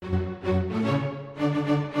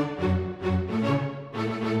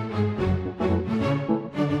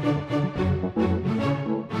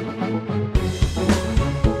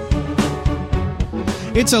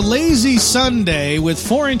It's a lazy Sunday with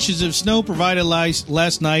 4 inches of snow provided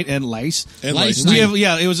last night and lice. And lice.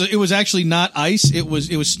 It was actually not ice. It was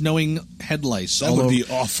snowing head lice. That would be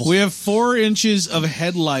awful. We have 4 inches of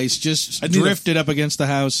head lice just drifted up against the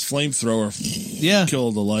house. Flamethrower. Yeah.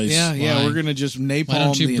 Kill the lice. Yeah. Why? We're gonna just Why napalm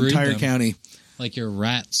don't you the breed entire them? county. Like your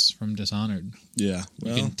rats from Dishonored. Yeah.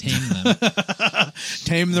 You Well, can tame them.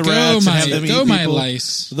 Tame the rats and have them eat my people.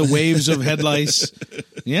 lice. The waves of head lice.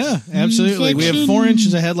 Yeah, absolutely. We have 4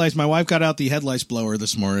 inches of head lice. My wife got out the head lice blower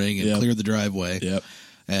this morning and cleared the driveway. Yep.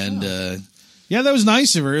 And yeah, that was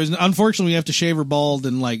nice of her. Unfortunately, we have to shave her bald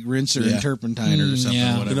and like rinse her in turpentine or something.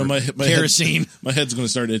 yeah. Whatever. You know, my kerosene. my head's going to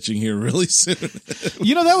start itching here really soon.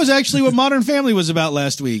 You know, that was actually what Modern Family was about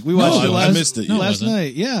last week. We watched it I last, missed it. No, it last wasn't.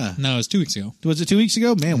 night. Yeah. No, it was 2 weeks ago. Was it 2 weeks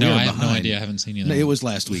ago? Man, we No, were I have no behind. idea. I haven't seen you. No, it was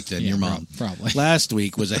last week then, Yeah, your mom. probably. Last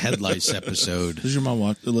week was a head lice episode. Does your mom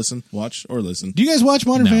watch or listen? Do you guys watch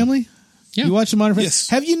Modern No. Family? Yeah. You watch the Modern Family? Yes.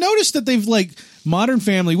 Have you noticed that they've like Modern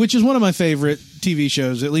Family, which is one of my favorite TV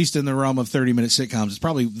shows, at least in the realm of 30-minute sitcoms. It's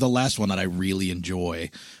probably the last one that I really enjoy,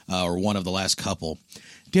 or one of the last couple.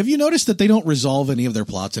 Have you noticed that they don't resolve any of their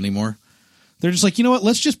plots anymore? They're just like, you know what?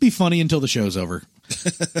 Let's just be funny until the show's over.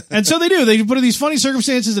 And so they do. They put in these funny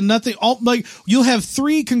circumstances and nothing. Like you'll have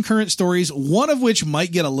 3 concurrent stories, one of which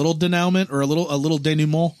might get a little denouement or a little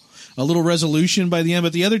denouement. A little resolution by the end,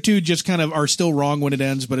 but the other 2 just kind of are still wrong when it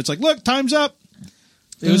ends. But it's like, look, time's up.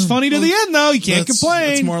 It was funny to the end, though. You can't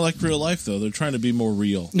complain. It's more like real life, though. They're trying to be more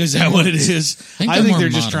real. Is that what it is? I they're think more they're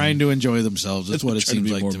just modern. trying to enjoy themselves. That's what it Trying to seems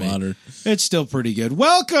be like more to me. modern. It's still pretty good.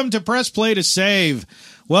 Welcome to Press Play to Save.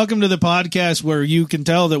 Welcome to the podcast where you can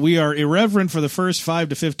tell that we are irreverent for the first 5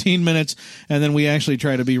 to 15 minutes, and then we actually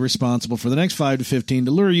try to be responsible for the next 5 to 15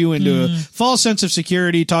 to lure you into a false sense of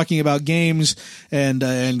security, talking about games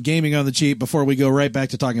and gaming on the cheap before we go right back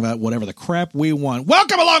to talking about whatever the crap we want.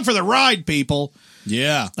 Welcome along for the ride, people.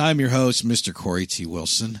 Yeah. I'm your host, Mr. Corey T.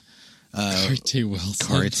 Wilson. Corey T. Wilson.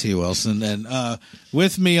 Corey T. Wilson. And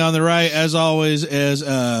with me on the right, as always, is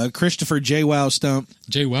Christopher J. Wow Stump.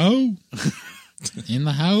 J. Wow. In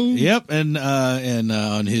the house. Yep, and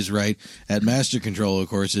on his right, at Master Control, of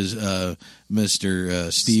course, is Mr.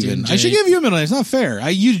 Steven. Steven J. I should give you a middle name. It's not fair. I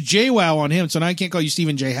used J. Wow on him, so now I can't call you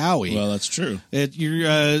Stephen J. Howie. Well, that's true.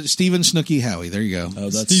 You're Stephen Snooky Howie. There you go. Oh,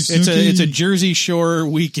 that's It's a Jersey Shore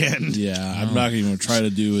weekend. yeah. I'm not even going to try to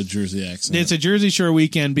do a Jersey accent. It's a Jersey Shore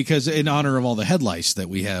weekend because in honor of all the head lice that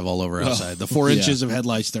we have all over outside, the 4 inches of head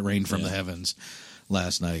lice that rained from the heavens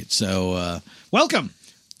last night. So, welcome,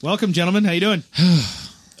 gentlemen. How you doing?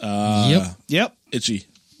 Yep. Itchy.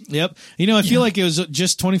 Yep. You know, I feel like it was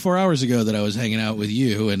just 24 hours ago that I was hanging out with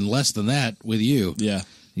you, and less than that with you. Yeah.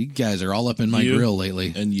 You guys are all up in my You grill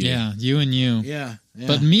lately. And you. Yeah, you and you. Yeah.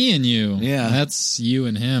 But me and you. Yeah. That's you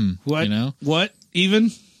and him. What? You know? What? Even?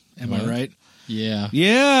 Am What? I right? Yeah.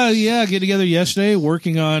 Yeah. Get together yesterday,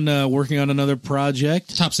 working on another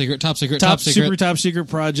project. Top secret. Super top secret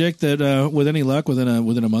project that, with any luck, within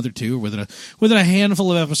a month or two, or within a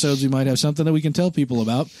handful of episodes, we might have something that we can tell people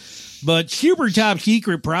about. But super top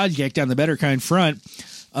secret project on the Better Kind front,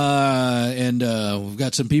 and we've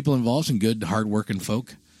got some people involved, some good, hardworking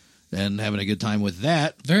folk, and having a good time with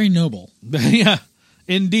that. Very noble. Yeah,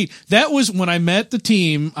 indeed. That was when I met the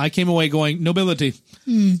team. I came away going, nobility.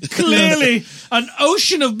 Clearly, an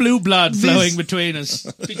ocean of blue blood flowing between us.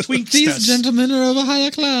 These gentlemen are of a higher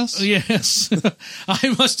class. Yes,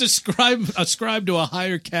 I must ascribe to a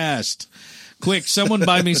higher caste. Quick, someone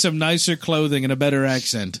buy me some nicer clothing and a better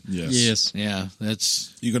accent. Yes. Yeah,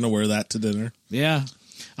 that's You going to wear that to dinner? yeah.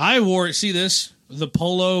 I wore. See this. The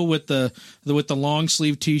polo with the long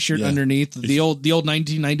sleeve T-shirt underneath, the old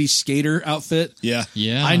 1990s skater outfit. Yeah.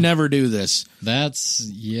 Yeah. I never do this.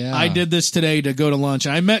 I did this today to go to lunch.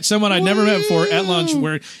 I met someone I'd never met before at lunch.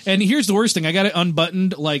 And here's the worst thing: I got it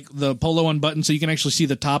unbuttoned, like the polo unbuttoned, so you can actually see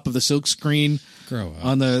the top of the silk screen Grow up.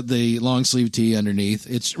 on the long sleeve tee underneath.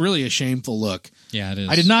 It's really a shameful look. Yeah, it is.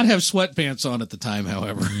 I did not have sweatpants on at the time,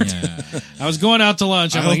 however. Yeah. I was going out to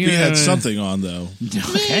lunch. I I'm hope like, you had something on, though.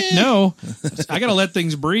 Heck no. I got to let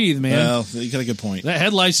things breathe, man. Well, you got a good point. That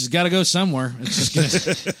head lice has got to go somewhere. It's just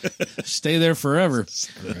going to stay there forever.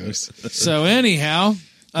 Gross. So anyhow,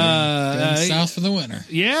 Going south for the winter.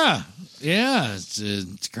 yeah, it's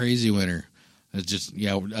a crazy winter. It's just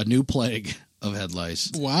a new plague of head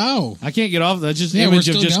lice. Wow. I can't get off that. Just Yeah, image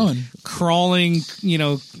we're of still just going. crawling.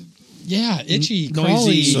 Yeah, itchy, Noisy.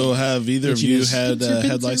 crawly. So have either of you Itchiness. had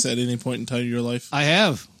head lice at any point in time in your life? I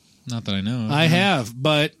have. Not that I know of. I have,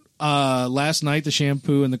 but last night the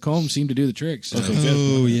shampoo and the comb seemed to do the trick. So. Okay, good.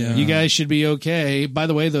 Oh, yeah. You guys should be okay. By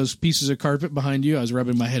the way, those pieces of carpet behind you, I was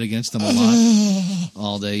rubbing my head against them a lot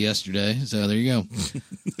all day yesterday. So there you go.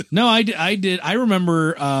 No, I did. I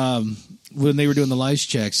remember when they were doing the lice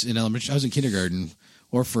checks in elementary. I was in kindergarten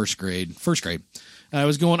or first grade. I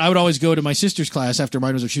would always go to my sister's class after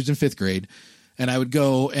mine was. She was in 5th grade, and I would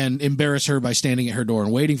go and embarrass her by standing at her door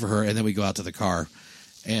and waiting for her, and then we go out to the car,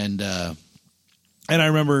 and I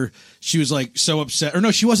remember she was like so upset, or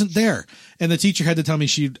no, she wasn't there, and the teacher had to tell me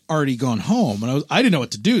she'd already gone home, and I didn't know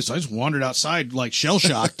what to do, so I just wandered outside like shell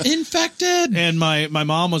shocked, Infected. and my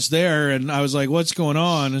mom was there, and I was like, "What's going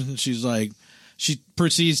on?" And she's like. She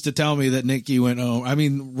proceeds to tell me that Nikki went home. I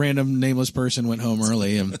mean, random nameless person went home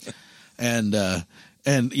early, and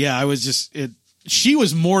yeah, I was just it. She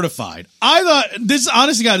was mortified. I thought this,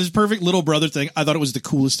 honestly, God, this perfect little brother thing. I thought it was the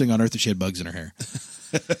coolest thing on earth that she had bugs in her hair.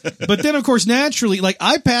 But then, of course, naturally, like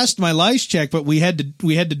I passed my lice check, but we had to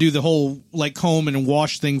do the whole like comb and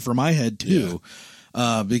wash thing for my head too,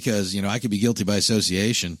 because I could be guilty by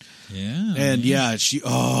association. Yeah. And she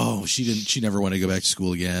never wanted to go back to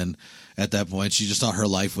school again. At that point, she just thought her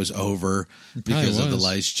life was over because of the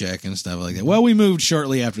lice check and stuff like that. Well, we moved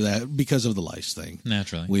shortly after that because of the lice thing.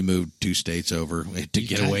 Naturally. We moved 2 states over to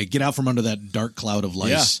get out from under that dark cloud of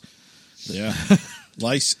lice. Yeah.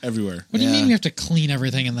 Lice everywhere. What do you mean we have to clean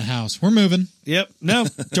everything in the house? We're moving. Yep. No,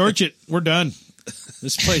 torch it. We're done.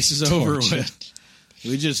 This place is over Torch with. it.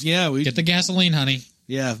 We just Get the gasoline, honey.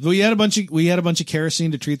 Yeah, we had a bunch of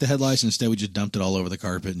kerosene to treat the head lice. Instead, we just dumped it all over the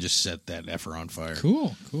carpet and just set that effer on fire.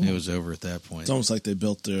 Cool. It was over at that point. It's almost like they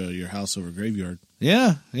built your house over a graveyard.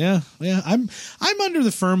 Yeah. I'm under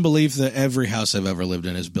the firm belief that every house I've ever lived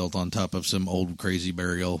in is built on top of some old crazy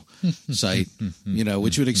burial site.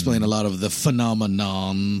 Which would explain a lot of the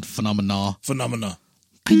phenomena.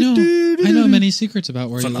 I know many secrets about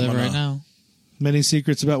where you live right now. Many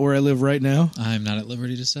secrets about where I live right now. I'm not at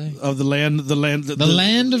liberty to say. Of the land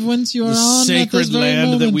of whence you are the on. sacred at this very land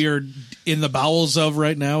moment. that we are in the bowels of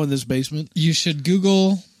right now in this basement. You should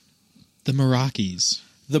Google the Meraki's.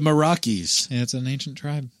 The Meraki's. Yeah, it's an ancient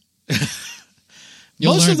tribe.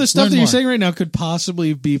 Most of the stuff that you're more. saying right now could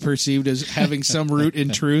possibly be perceived as having some root in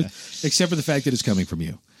truth, except for the fact that it's coming from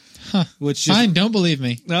you. Huh. Which just, fine, don't believe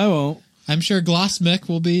me. I won't. I'm sure Glossmick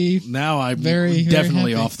will be. Now I'm very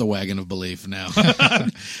definitely happy. off the wagon of belief now.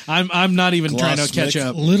 I'm not even trying to catch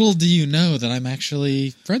up. Little do you know that I'm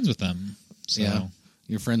actually friends with them. So. Yeah,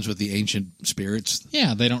 you're friends with the ancient spirits.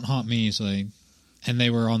 Yeah, they don't haunt me, and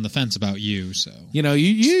they were on the fence about you. So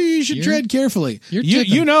you should tread carefully.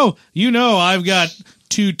 You know I've got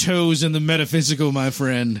 2 toes in the metaphysical, my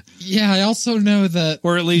friend. Yeah, I also know that,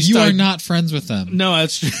 or at least you are not friends with them. No,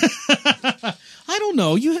 that's true. I don't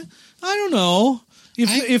know. I don't know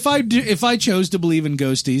if I chose to believe in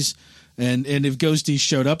ghosties, and if ghosties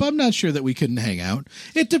showed up, I'm not sure that we couldn't hang out.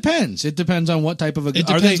 It depends. It depends on what type of It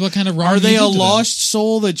depends what kind of wrong are they you a did to lost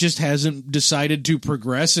soul that just hasn't decided to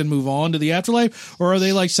progress and move on to the afterlife, or are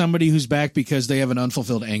they like somebody who's back because they have an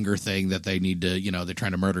unfulfilled anger thing that they need to, they're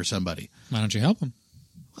trying to murder somebody? Why don't you help them?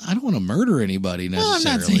 I don't want to murder anybody necessarily.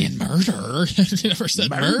 Well, I'm not saying murder. You never said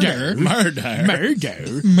murder. Murdered.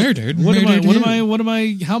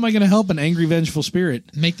 How am I going to help an angry, vengeful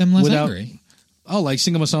spirit? Make them less angry. Oh, like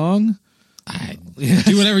sing them a song?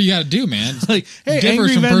 Do whatever you got to do, man. Like, hey,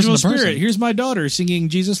 angry, vengeful spirit, here's my daughter singing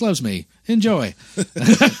Jesus Loves Me. Enjoy.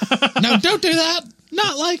 No, don't do that.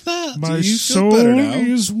 Not like that. My soul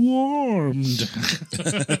is warmed.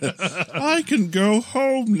 I can go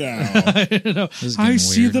home now. I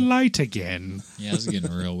see the light again. Yeah, this is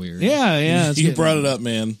getting real weird. Yeah. You brought it up,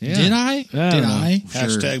 man. Yeah. Did I?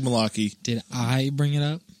 Hashtag Malaki. Did I bring it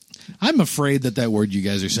up? I'm afraid that word you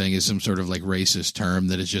guys are saying is some sort of like racist term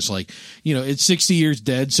that is just like, it's 60 years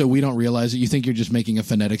dead, so we don't realize it. You think you're just making a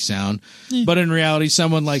phonetic sound. But in reality,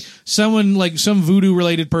 someone like some voodoo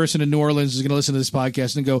related person in New Orleans is going to listen to this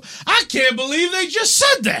podcast and go, I can't believe they just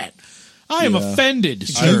said that. I am offended.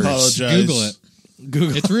 I apologize.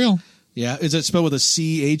 Google it. It's real. Yeah. Is it spelled with a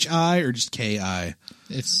CHI or just KI?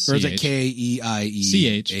 It's or is it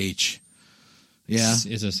KEIEH? Yeah,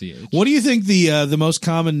 it's a CH. What do you think the most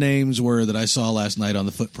common names were that I saw last night on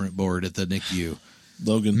the footprint board at the NICU?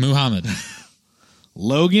 Logan, Muhammad,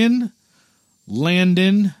 Logan,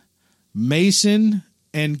 Landon, Mason,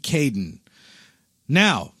 and Caden.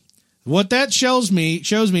 Now, what that shows me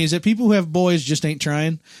is that people who have boys just ain't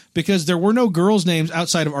trying, because there were no girls' names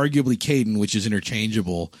outside of arguably Caden, which is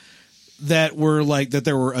interchangeable, that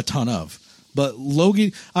there were a ton of. But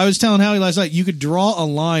Logan, I was telling Hallie last night, you could draw a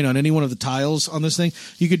line on any one of the tiles on this thing.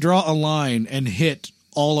 You could draw a line and hit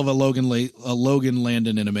all of a Logan,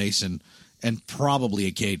 Landon, and a Mason, and probably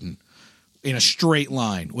a Caden in a straight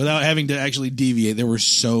line without having to actually deviate. There were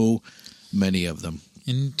so many of them.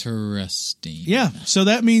 Interesting. Yeah. So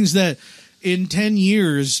that means that in 10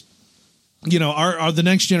 years, our the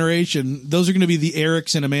next generation, those are going to be the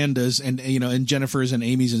Erics and Amandas and, and Jennifers and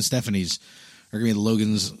Amy's and Stephanies are going to be the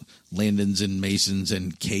Logans, Landons and Masons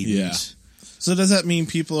and Cadens. Yeah. So does that mean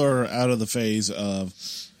people are out of the phase of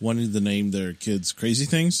wanting to name their kids crazy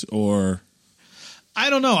things, or? I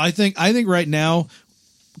don't know. I think right now,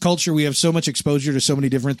 culture, we have so much exposure to so many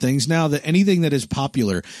different things now that anything that is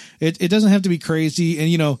popular, it doesn't have to be crazy.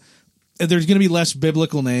 And, there's going to be less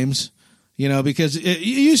biblical names, because it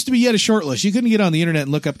used to be you had a short list. You couldn't get on the internet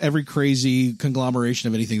and look up every crazy conglomeration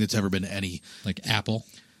of anything that's ever been any. Like Apple.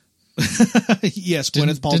 Yes,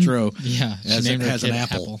 Gwyneth Paltrow has an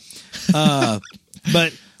apple.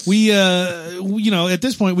 But we, at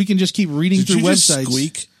this point, we can just keep reading Did through you just websites.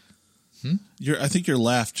 Squeak? I think your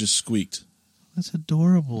laugh just squeaked. That's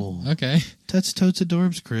adorable. Okay. That's totes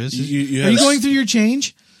adorbs, Chris. You Are had you a- going through your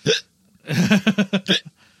change? I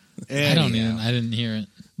didn't hear it.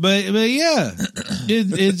 But yeah,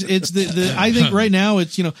 it's the I think right now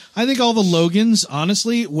it's I think all the Logans,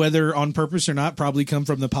 honestly, whether on purpose or not, probably come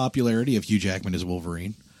from the popularity of Hugh Jackman as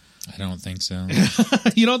Wolverine. I don't think so.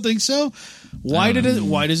 You don't think so? Why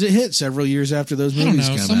does it hit several years after those I don't movies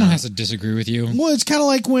know. come Someone out? has to disagree with you. Well, it's kind of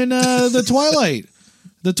like when the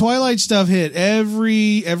Twilight stuff hit.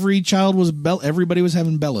 Every child was everybody was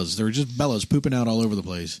having Bellas. There were just Bellas pooping out all over the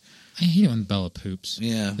place. I hate when Bella poops.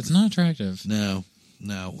 Yeah, It's not attractive. no.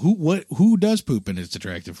 Who does poop and it's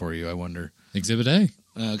attractive for you? I wonder. Exhibit A.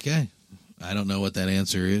 Okay, I don't know what that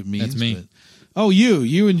answer means. That's me. But, oh,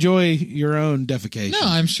 you enjoy your own defecation. No,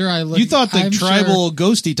 I'm sure I look. You thought the I'm tribal sure-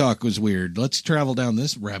 ghosty talk was weird. Let's travel down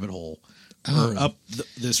this rabbit hole, or up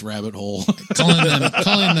this rabbit hole.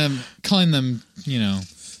 calling them.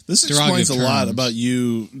 This explains a Derogative lot terms. about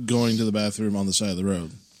you going to the bathroom on the side of the road.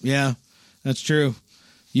 Yeah, that's true.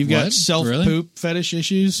 You've got What? self Really? poop fetish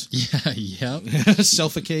issues, Yeah. Yep.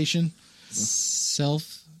 selfication.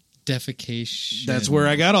 Self defecation. That's where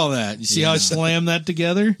I got all that. You see how I Yeah. slammed that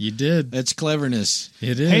together? You did. That's cleverness.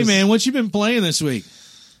 It is. Hey man, what you been playing this week?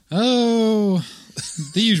 Oh,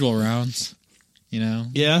 the usual rounds.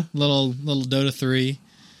 Yeah, Little Dota 3.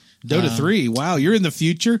 Dota 3. Wow, you're in the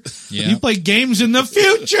future. Yeah. You play games in the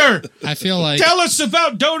future. I feel like Tell us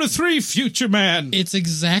about Dota 3, future man. it's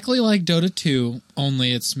exactly like Dota 2,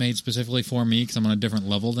 only it's made specifically for me because I'm on a different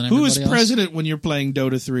level than Who everybody is else. president when you're playing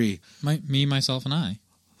Dota 3? Me, myself, and I.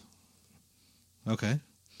 Okay.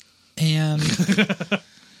 And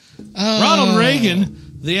Ronald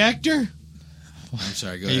Reagan, the actor. I'm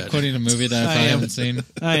sorry, go are you ahead. quoting a movie that I I am. haven't seen?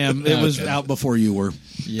 I am. It was Okay. out before you were.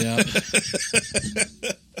 Yeah.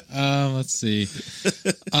 Let's see.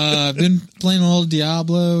 I've been playing a little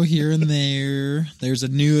Diablo here and there. There's a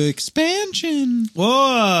new expansion.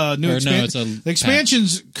 Whoa, new Or no, expansion. it's a The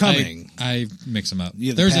expansion's coming. I mix them up.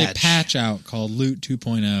 Yeah, the There's patch. a patch out called Loot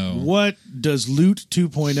 2.0. What does Loot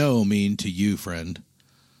 2.0 mean to you, friend,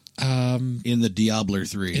 in the Diablo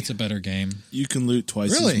 3? It's a better game. You can loot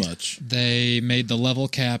twice Really? as much. They made the level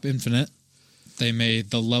cap infinite. They made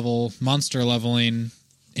the monster leveling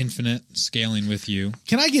infinite, scaling with you.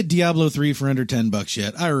 Can I get Diablo 3 for under $10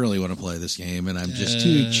 yet? I really want to play this game, and I'm just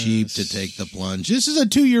too cheap to take the plunge. This is a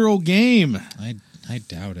 2-year-old game. I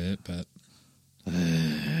doubt it, but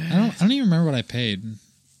I don't even remember what I paid.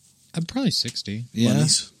 I'm probably 60. Yeah,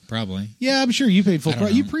 Monies. Probably. yeah, I'm sure you paid full I don't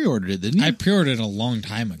price. You know. pre-ordered it, didn't you? I pre-ordered it a long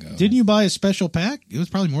time ago. Didn't you buy a special pack? It was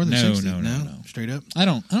probably more than No, 60. no. Straight up. I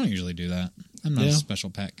don't usually do that. I'm not Yeah. a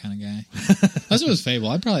special pack kind of guy. Unless it was Fable,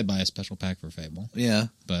 I'd probably buy a special pack for Fable. Yeah.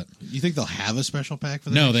 But You think they'll have a special pack for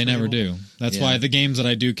the no, next they never Fable? do. That's Yeah. why the games that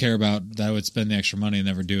I do care about, that I would spend the extra money and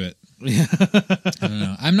never do it. Yeah. I don't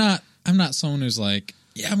know. I'm not someone who's like,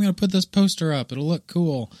 yeah, I'm going to put this poster up. It'll look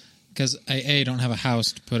cool. Because I don't have a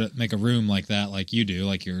house to make a room like that, like you do,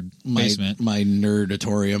 like your basement. My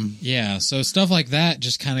nerdatorium. Yeah, so stuff like that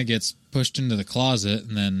just kind of gets pushed into the closet,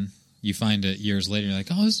 and then you find it years later. You're like,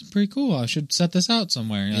 oh, this is pretty cool. I should set this out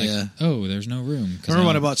somewhere. And you're Yeah. like, oh, there's no room. 'Cause Remember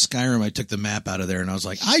when I I'm- bought Skyrim, I took the map out of there, and I was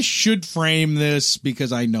like, I should frame this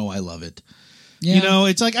because I know I love it. Yeah. You know,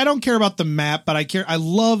 it's like I don't care about the map, but I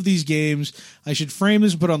love these games. I should frame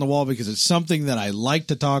this and put it on the wall because it's something that I like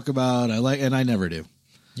to talk about. And I never do.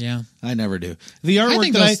 Yeah. I never do. The artwork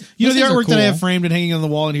think that those the things are artwork that I have cool. framed and hanging on the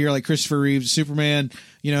wall in here, like Christopher Reeves, Superman.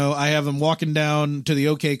 You know, I have them walking down to the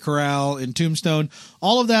OK Corral in Tombstone.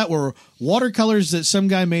 All of that were watercolors that some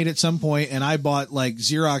guy made at some point, and I bought like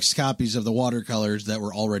Xerox copies of the watercolors that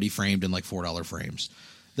were already framed in like $4 frames.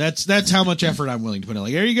 That's how much effort I'm willing to put in.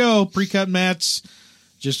 Like, there you go, pre-cut mats.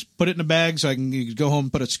 Just put it in a bag so I can go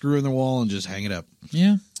home, put a screw in the wall, and just hang it up.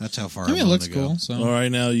 Yeah. That's how far. I mean, I'm it willing looks to go. cool. So All right,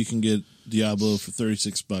 now you can get Diablo for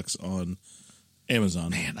 $36 on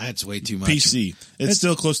Amazon. Man, that's way too much. PC. It's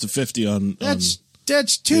still close to 50 on. That's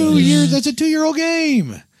 2 years. That's a 2-year-old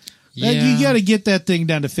game. yeah. You got to get that thing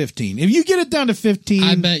down to 15. If you get it down to 15,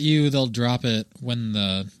 I bet you they'll drop it when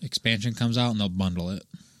the expansion comes out and they'll bundle it.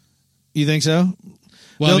 You think so?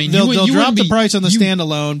 Well, They'll drop the price on the you-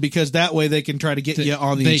 standalone because that way they can try to get you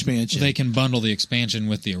on the expansion. They can bundle the expansion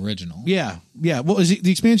with the original. Yeah. Well,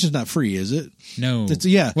 the expansion's not free, is it? No.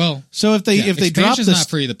 Yeah. Well, so if they drop expansion's the not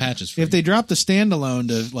free, the patch is free. if they drop the standalone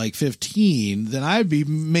to like 15, then I'd be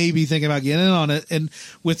maybe thinking about getting in on it, and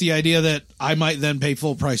with the idea that I might then pay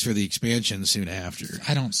full price for the expansion soon after,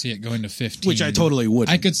 I don't see it going to 15. which I totally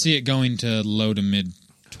wouldn't. I could see it going to low to mid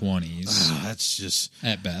 20s That's just.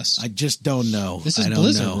 at best. I just don't know. This is I don't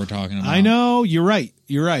Blizzard know. we're talking about. I know. You're right.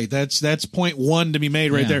 That's point one to be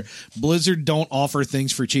made right Yeah. there. Blizzard don't offer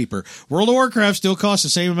things for cheaper. World of Warcraft still costs the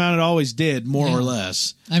same amount it always did, more Yeah. or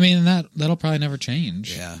less. I mean, that'll probably never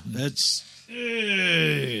change. Yeah, that's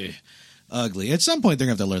ugly. At some point, they're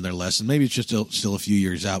going to have to learn their lesson. Maybe it's just still a few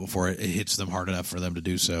years out before it hits them hard enough for them to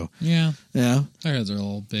do so. Yeah. Yeah. Their heads are a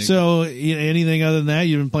little big. So, anything other than that?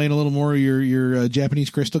 You've been playing a little more of your Japanese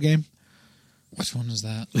crystal game? Which one is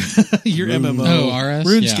that? Your MMO. Oh, RS?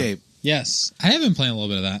 RuneScape. Yeah. Yes. I have been playing a little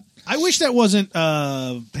bit of that. I wish that wasn't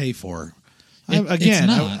pay for. It's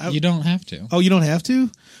not. You don't have to. Oh, you don't have to?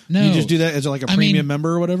 No. You just do that as like a premium member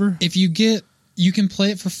or whatever? If you can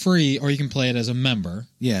play it for free or you can play it as a member.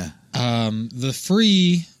 Yeah. The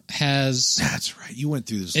free has... That's right. You went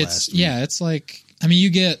through this last week. Yeah, it's like... I mean, you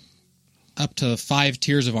get up to 5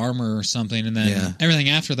 tiers of armor or something, and then everything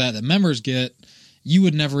after that members get, you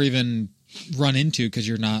would never even run into because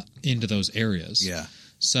you're not into those areas. Yeah.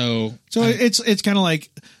 So it's kind of like...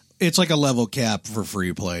 It's like a level cap for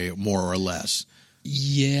free play, more or less.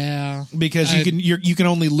 Yeah. Because you can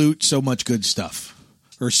only loot so much good stuff.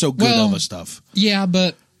 Or so good of a stuff. Yeah,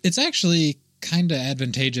 but it's actually kind of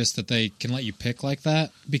advantageous that they can let you pick like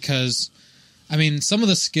that because, I mean, some of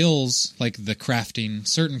the skills, like the crafting,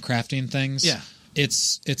 certain crafting things,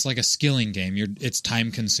 it's like a skilling game. It's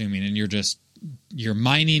time consuming, and you're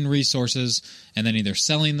mining resources and then either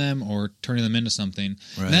selling them or turning them into something.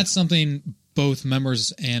 Right. And that's something both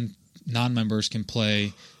members and non-members can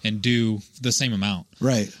play and do the same amount.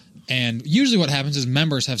 Right. And usually what happens is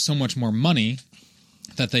members have so much more money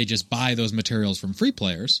that they just buy those materials from free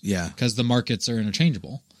players. Yeah. Because the markets are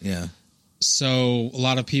interchangeable. Yeah. So a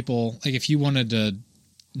lot of people, like if you wanted to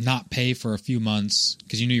not pay for a few months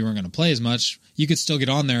because you knew you weren't going to play as much, you could still get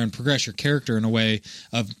on there and progress your character in a way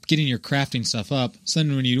of getting your crafting stuff up. So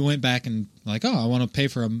then when you went back and like, oh, I want to pay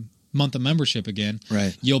for a month of membership again,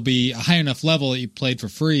 right? You'll be a high enough level that you played for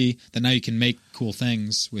free that now you can make cool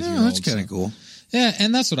things with your that's old kind of stuff. cool. Yeah,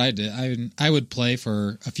 and that's what I did. I would play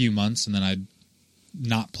for a few months and then I'd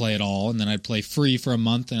not play at all, and then I'd play free for a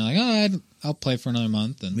month, and I'm like, I'll play for another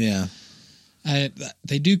month. And yeah,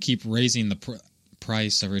 they do keep raising the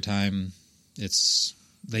price every time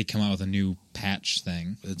they come out with a new patch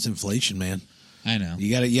thing. It's inflation, man. I know.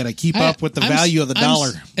 You gotta keep up with the value of the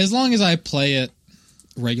dollar. As long as I play it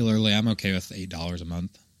regularly, I'm okay with $8 a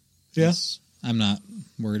month. Yes, I'm not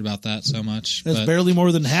worried about that so much. That's barely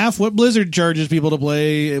more than half what Blizzard charges people to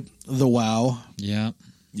play the WoW. Yeah.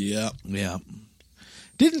 Yeah.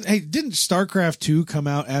 Didn't StarCraft 2 come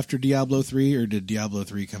out after Diablo 3, or did Diablo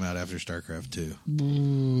 3 come out after StarCraft 2?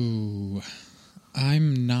 Ooh,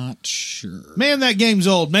 I'm not sure. Man, that game's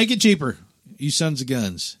old. Make it cheaper, you sons of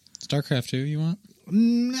guns. StarCraft 2, you want?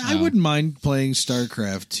 I wouldn't mind playing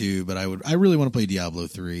StarCraft 2, but I really want to play Diablo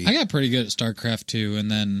 3. I got pretty good at StarCraft 2,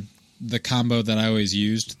 and then the combo that I always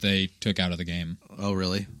used, they took out of the game. Oh,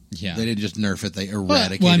 really? Yeah. They didn't just nerf it, they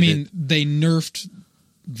eradicated well, I mean, it. they nerfed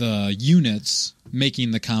the units,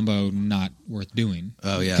 making the combo not worth doing.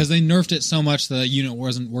 Oh, yeah. Because they nerfed it so much the unit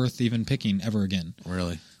wasn't worth even picking ever again.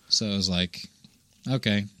 Really? So it was like,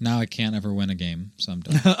 okay, now I can't ever win a game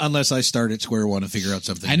sometime. Unless I start at square one and figure out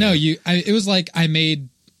something I know new. it was like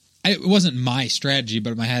it wasn't my strategy,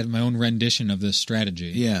 but I had my own rendition of this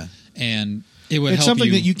strategy. Yeah. And it would It's help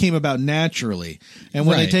something that you came about naturally. And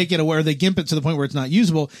when they Right. take it away, or they gimp it to the point where it's not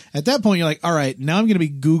usable, at that point you're like, all right, now I'm going to be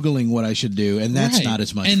Googling what I should do, and that's Right. not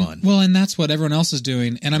as much And- fun. Well, and that's what everyone else is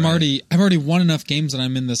doing. And I've already won enough games that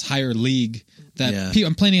I'm in this higher league that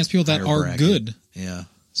I'm playing against people that Higher are bracket. good. Yeah.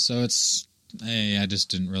 So I just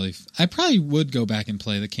didn't really. I probably would go back and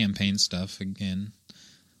play the campaign stuff again.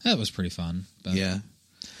 That was pretty fun. But Yeah.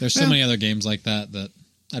 there's so Well- many other games like that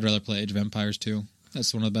I'd rather play Age of Empires 2.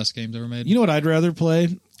 That's one of the best games ever made. You know what I'd rather play?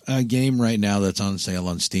 A game right now that's on sale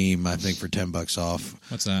on Steam, I think for $10 off.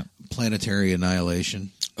 What's that? Planetary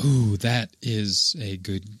Annihilation. Ooh, that is a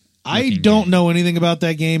good. I don't know anything about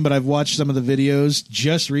that game, but I've watched some of the videos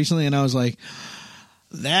just recently, and I was like,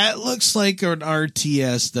 that looks like an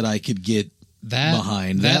RTS that I could get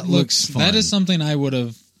behind. That looks fun. That is something I would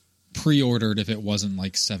have pre-ordered if it wasn't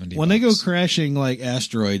like $70. When they go crashing like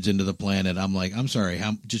asteroids into the planet, I'm like, I'm sorry,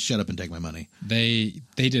 just shut up and take my money. They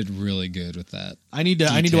did really good with that. I need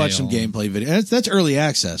to watch some gameplay video. That's early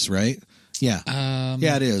access, right? Yeah,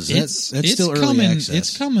 yeah, it is. It's still early access.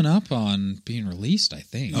 It's coming up on being released, I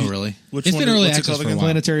think. Oh, really? It's been early access for a while.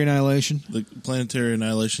 Planetary Annihilation. The Planetary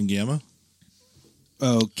Annihilation Gamma.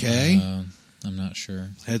 Okay, I'm not sure.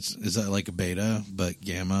 Is that like a beta, but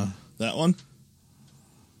Gamma? That one.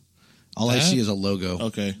 All I see is a logo.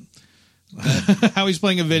 Okay. How he's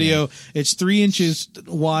playing a video. It's 3 inches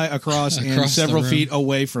wide across and several feet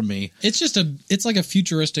away from me. It's like a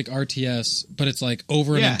futuristic RTS, but it's like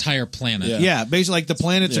over an entire planet. Yeah, basically like the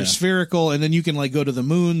planets are spherical, and then you can like go to the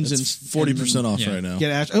moons. It's 40% off right now.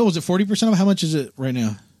 Is it 40% off? How much is it right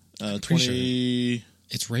now? 20. Sure.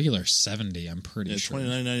 It's regular 70. I'm pretty sure.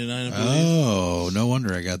 $29.99. Oh, no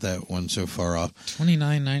wonder I got that one so far off.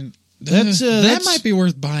 $29.99. That might be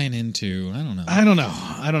worth buying into. I don't know. I don't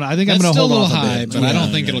know. I think I'm going to hold off a high, bit. but I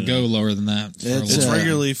don't think it'll go lower than that. It's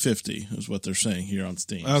regularly $50 is what they're saying here on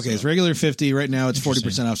Steam. Okay, it's regular $50 right now. It's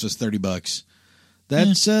 40% off, so it's $30.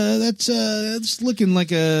 That's looking like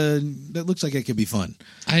that looks like it could be fun.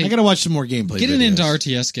 I got to watch some more gameplay. Getting videos. into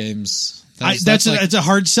RTS games. It's a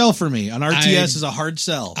hard sell for me. An RTS is a hard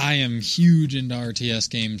sell. I am huge into RTS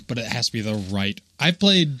games, but it has to be the right. I've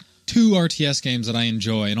played 2 RTS games that I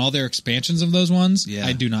enjoy, and all their expansions of those ones,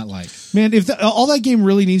 I do not like. Man, if all that game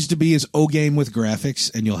really needs to be is O-game with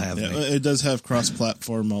graphics, and you'll have me. It does have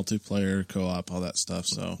cross-platform, multiplayer, co-op, all that stuff.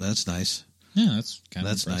 So that's nice. Yeah,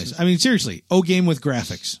 that's nice. I mean, seriously, O-game with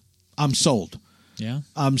graphics. I'm sold. Yeah,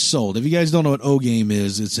 I'm sold. If you guys don't know what O-game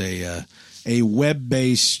is, it's a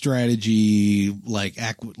web-based strategy like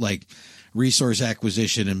resource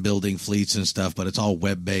acquisition and building fleets and stuff, but it's all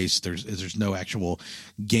web-based. There's no actual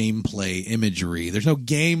gameplay imagery. There's no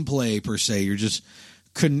gameplay per se. You're just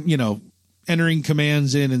entering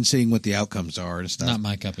commands in and seeing what the outcomes are and stuff. Not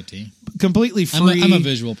my cup of tea. Completely free. I'm a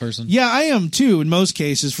visual person. Yeah, I am too in most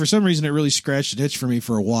cases. For some reason, it really scratched an itch for me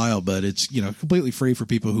for a while, but it's completely free for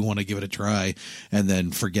people who want to give it a try and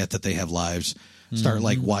then forget that they have lives. Start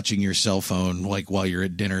like watching your cell phone like while you're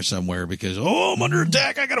at dinner somewhere because I'm under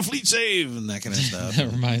attack. I got a fleet save and that kind of stuff.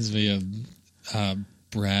 That reminds me of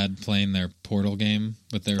Brad playing their Portal game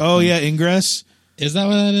with their. Oh yeah, Ingress. Is that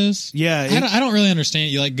what that is? Yeah, I don't really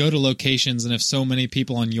understand. You like go to locations, and if so many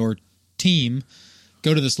people on your team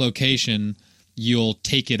go to this location, you'll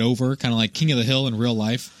take it over, kind of like King of the Hill in real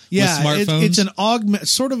life. Yeah, with smartphones. It's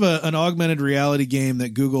an augmented reality game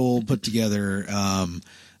that Google put together.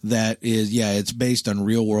 That is, it's based on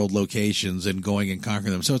real world locations and going and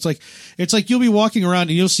conquering them. So it's like you'll be walking around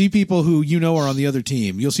and you'll see people who are on the other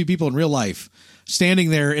team. You'll see people in real life standing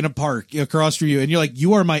there in a park across from you, and you're like,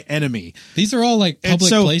 you are my enemy. These are all like public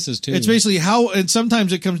places too. It's basically and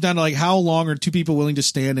sometimes it comes down to like how long are 2 people willing to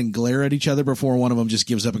stand and glare at each other before one of them just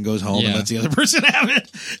gives up and goes home and lets the other person have it.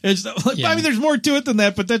 I mean, there's more to it than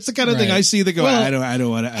that, but that's the kind of thing I see that go. I don't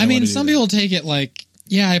want to. I mean, some people take it like.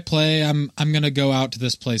 Yeah, I play. I'm going to go out to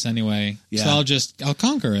this place anyway. Yeah. So I'll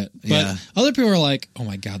conquer it. But other people are like, "Oh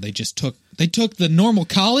my god, they took the normal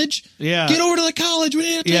college? Yeah. Get over to the college. We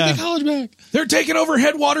need to take the college back. They're taking over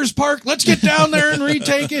Headwaters Park. Let's get down there and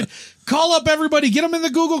retake it. Call up everybody. Get them in the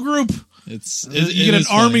Google group." You get an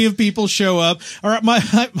army of people show up. All right, my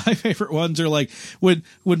favorite ones are like when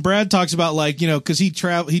Brad talks about like because he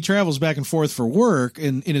travels back and forth for work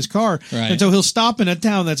in his car, right. And so he'll stop in a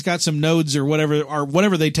town that's got some nodes or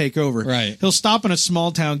whatever they take over. Right, he'll stop in a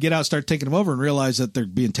small town, get out, start taking them over, and realize that they're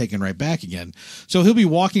being taken right back again. So he'll be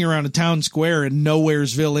walking around a town square in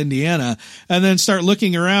Nowheresville, Indiana, and then start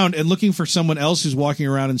looking around and looking for someone else who's walking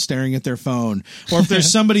around and staring at their phone, or if there's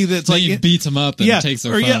somebody that's like he beats them up and takes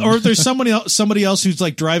their phone, or if there's somebody else who's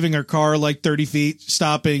like driving their car like 30 feet,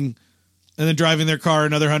 stopping, and then driving their car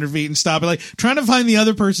another 100 feet and stopping, like trying to find the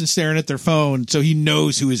other person staring at their phone so he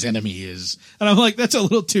knows who his enemy is. And I'm like, that's a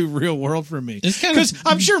little too real world for me. Because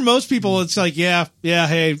I'm sure most people, it's like, hey,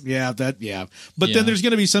 But then there's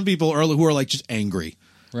going to be some people who are like just angry.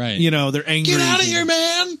 Right. They're angry. Get out of here,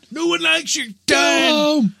 man. No one likes your time. Go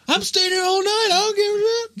home. I'm staying here all night. I don't give a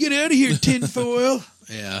shit. Get out of here, tinfoil.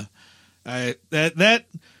 Yeah. I don't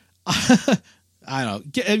know.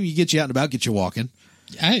 You get you out and about, get you walking.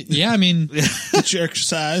 I mean, get your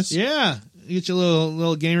exercise. Yeah, get your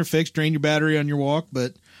little gamer fix, drain your battery on your walk.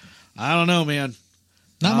 But I don't know, man.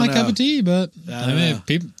 Not my know. cup of tea, but I mean,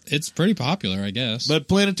 know. it's pretty popular, I guess. But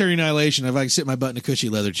Planetary Annihilation, if I can sit my butt in a cushy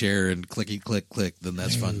leather chair and clicky click click, then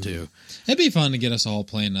that's fun too. It'd be fun to get us all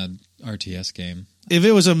playing an RTS game. If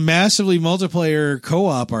it was a massively multiplayer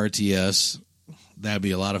co-op RTS, that'd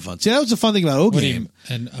be a lot of fun. See, that was the fun thing about O-Game.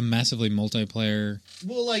 And a massively multiplayer.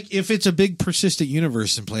 Well, like if it's a big persistent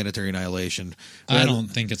universe in Planetary Annihilation, I don't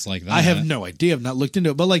think it's like that. I have no idea. I've not looked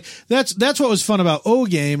into it, but like that's what was fun about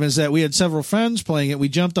O-Game is that we had several friends playing it. We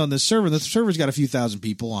jumped on this server. The server's got a few thousand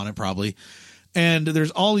people on it, probably. And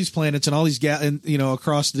there's all these planets and all these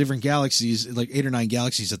across the different galaxies, like 8 or 9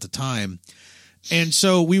 galaxies at the time. And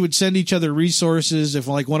so we would send each other resources if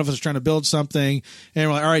like one of us was trying to build something, and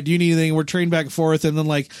we're like, all right, do you need anything? We're trading back and forth. And then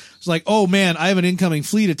like, it's like, oh man, I have an incoming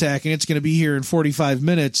fleet attack and it's going to be here in 45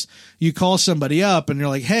 minutes. You call somebody up and you're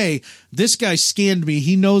like, hey, this guy scanned me.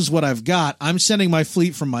 He knows what I've got. I'm sending my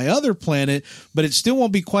fleet from my other planet, but it still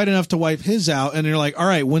won't be quite enough to wipe his out. And you're like, all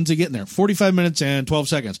right, when's it getting there? 45 minutes and 12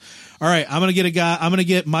 seconds. All right, I'm going to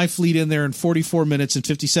get my fleet in there in 44 minutes and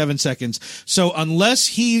 57 seconds. So unless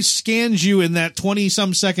he scans you in that 20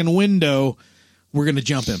 some second window, we're going to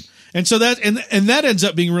jump him. And so that, and that ends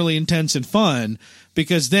up being really intense and fun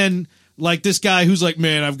because then like this guy who's like,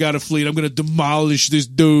 man, I've got a fleet. I'm going to demolish this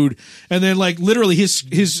dude. And then like literally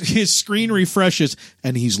his screen refreshes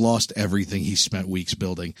and he's lost everything he spent weeks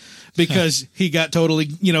building because he got totally,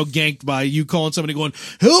 ganked by you calling somebody going,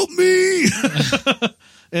 help me.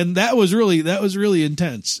 And that was really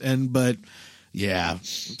intense. But yeah,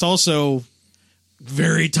 it's also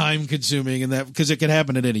very time consuming and that because it could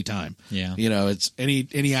happen at any time. Yeah. It's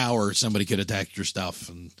any hour somebody could attack your stuff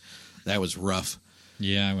and that was rough.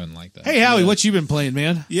 Yeah, I wouldn't like that. Hey Howie, what you been playing,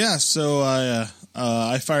 man? Yeah, so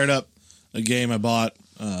I fired up a game I bought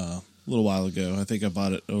a little while ago. I think I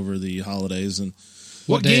bought it over the holidays. And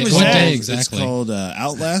What day game is what that? day exactly? It's called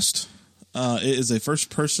Outlast. It is a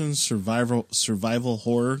first-person survival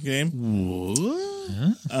horror game.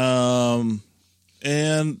 What?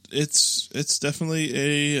 And it's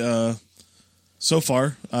definitely a. So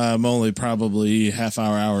far, I'm only probably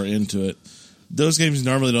hour into it. Those games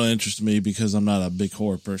normally don't interest me because I'm not a big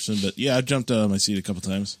horror person. But yeah, I jumped out of my seat a couple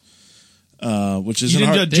times, which is You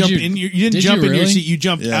didn't jump in. You didn't jump in your seat. You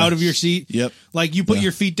jumped out of your seat. Yep. Like you put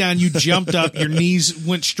your feet down. You jumped up. Your knees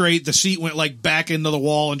went straight. The seat went like back into the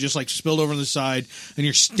wall and just like spilled over on the side. And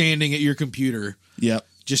you're standing at your computer. Yep.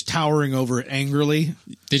 Just towering over it angrily.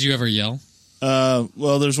 Did you ever yell?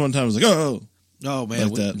 Well, there's one time I was like, oh. Oh man,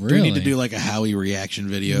 Like that. Do we need to Really? do like a Howie reaction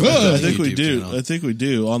video? I on think we YouTube do. channel? I think we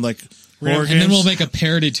do on like gonna- horror And games. then we'll make a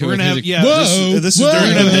parody to We're it. gonna have- He's yeah, whoa, this is whoa, during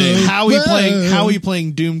We're gonna have Whoa. Howie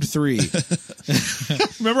playing Doomed 3.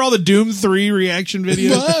 Remember all the Doom 3 reaction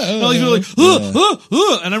videos? Whoa. All these people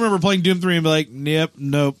like, and I remember playing Doom 3 and be like, yep,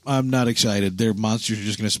 nope, I'm not excited. Their monsters are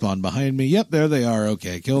just going to spawn behind me. Yep, there they are.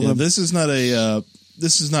 Okay, kill Yeah, them. this is not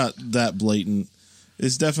that blatant.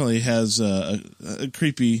 It definitely has a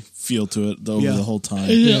creepy feel to it over the whole time.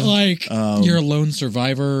 Is it like you're a lone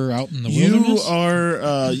survivor out in the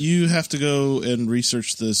wilderness? You have to go and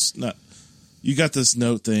research this. You got this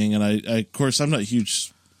note thing, and I of course I'm not a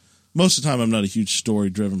huge. Most of the time, I'm not a huge story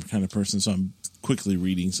driven kind of person, so I'm quickly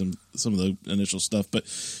reading some of the initial stuff. But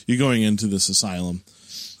you're going into this asylum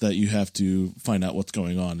that you have to find out what's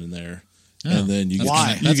going on in there. And then you get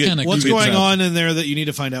Why? That's kinda What's creepy. going on in there that you need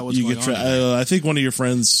to find out what's going on? I think one of your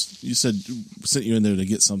friends you said sent you in there to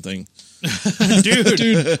get something.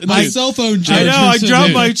 Dude, My cell phone I charger. know. I said-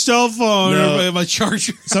 dropped my cell phone No. or my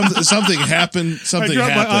charger. Something happened. Something I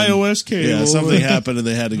dropped happened. my iOS cable. Yeah, something happened, and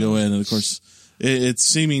they had to go in. And of course, it's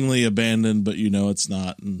seemingly abandoned, but it's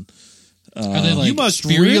not. And Are they like You must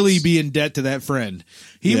spirits? really be in debt to that friend.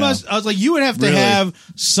 He Yeah. must. I was like, you would have to Really? have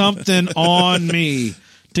something on me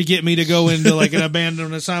to get me to go into like an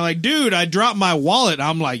abandoned asylum. Like, dude, I dropped my wallet.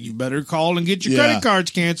 I'm like, you better call and get your Yeah. credit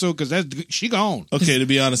cards canceled because she gone. okay, to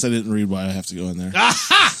be honest, I didn't read why I have to go in there.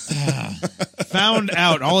 Found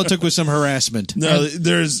out. All it took was some harassment. No,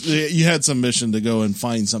 you had some mission to go and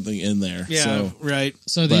find something in there. Yeah, So, right.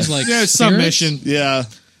 So these But- like Yeah, spirits? some mission. yeah.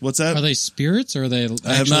 What's that? Are they spirits or are they have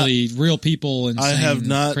actually real people and I have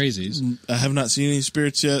not crazies? I have not seen any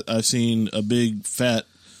spirits yet. I've seen a big fat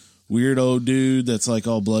weirdo dude that's like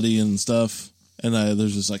all bloody and stuff. And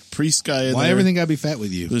there's this like priest guy in Why there. everything got to be fat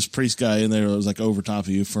with you? This priest guy in there that was like over top of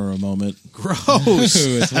you for a moment. Gross.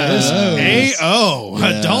 Ooh, it's one of those. A.O.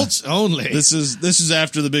 Yeah. Adults only. This is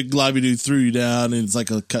after the big globby dude threw you down, and it's like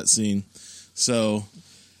a cutscene. So,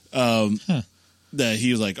 that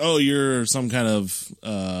he was like, "Oh, you're some kind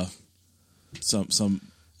of some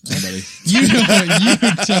somebody. You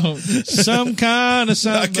don't. Some kind of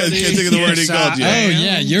somebody. I can't think of the word he called you. Oh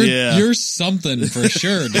yeah, Yeah. you're something for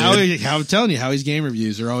sure, dude. How I'm telling you, Howie's game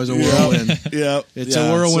reviews are always a whirlwind. Yeah, It's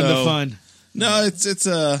a whirlwind of fun. No, it's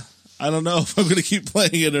I don't know if I'm going to keep playing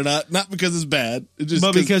it or not. Not because it's bad, just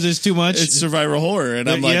But because it's too much. it's survival horror, and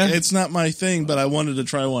I'm like, Yeah. it's not my thing. But I wanted to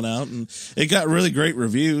try one out, and it got really great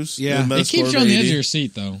reviews. Yeah. The It keeps Metascore you on the edge 80. of your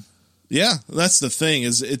seat, though. Yeah, that's the thing.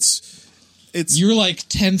 Is it's You're like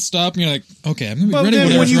tensed up, and you're like, okay, I'm gonna be But ready. then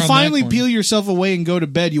when whatever's you around finally that corner. peel yourself away and go to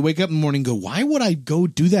bed, you wake up in the morning and go, why would I go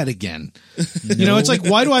do that again? You know, it's like,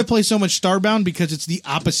 why do I play so much Starbound? Because it's the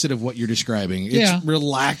opposite of what you're describing. It's Yeah.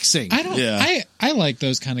 relaxing. I don't. Yeah. I like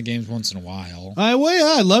those kind of games once in a while. I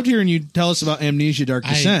loved hearing you tell us about Amnesia Dark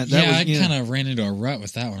Descent. I kind of ran into a rut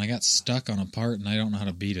with that one. I got stuck on a part, and I don't know how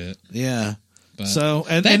to beat it. Yeah. But So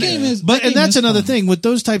and that and, game is- but that and game that's is another fun. thing with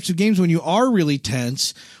those types of games when you are really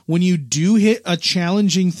tense, when you do hit a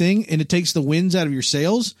challenging thing and it takes the winds out of your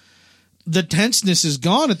sails, the tenseness is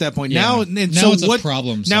gone at that point. Yeah. Now and Now so it's a what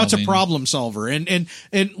problem now it's a solving. problem solver and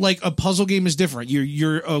like a puzzle game is different.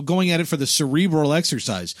 You're going at it for the cerebral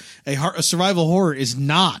exercise. A survival horror is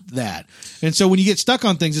not that. And so when you get stuck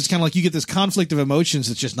on things, it's kind of like you get this conflict of emotions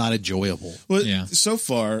that's just not enjoyable. Well, Yeah. so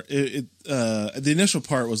far, the initial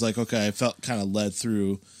part was like, okay, I felt kind of led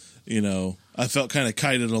through, I felt kind of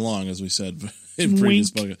kited along, as we said in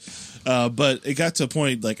previous podcast. But it got to a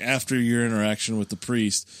point, like after your interaction with the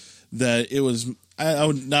priest, that it was, I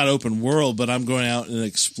would not open world, but I'm going out and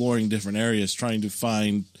exploring different areas, trying to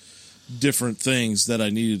find different things that I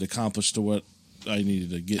needed accomplished to what I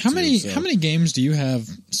needed to get How to. many games do you have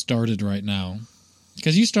started right now?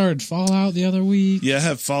 Because you started Fallout the other week. Yeah, I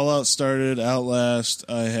have Fallout started, Outlast,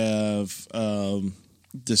 I have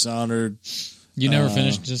Dishonored. You never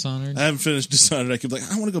finished Dishonored? I haven't finished Dishonored. I keep like,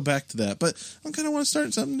 I want to go back to that, but I kind of want to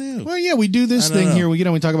start something new. Well, yeah, we do this I don't thing know. here.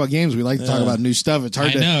 We talk about games. We like to talk Yeah. about new stuff. It's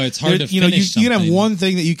hard I know, it's hard to you finish can have something. one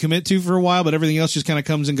thing that you commit to for a while, but everything else just kind of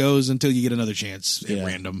comes and goes until you get another chance at Yeah.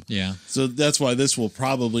 random. Yeah. So that's why this will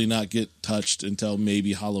probably not get touched until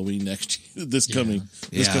maybe Halloween next year. This coming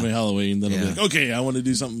Yeah. Halloween. Then I'll Yeah. be like, okay, I want to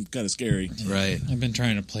do something kind of scary. Right. I've been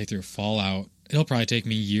trying to play through Fallout. It'll probably take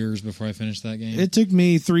me years before I finish that game. It took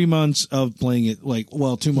me 3 months of playing it, 2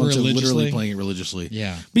 months of literally Religiously? playing it religiously.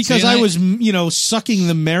 Yeah. Because See, and I was, sucking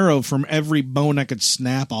the marrow from every bone I could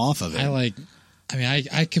snap off of it.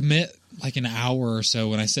 I commit like an hour or so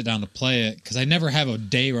when I sit down to play it because I never have a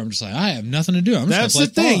day where I'm just like, I have nothing to do. I'm just That's gonna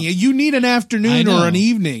the play thing. Fallout. You need an I afternoon know. or an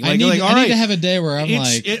evening. I need, all I need right, to have a day where I'm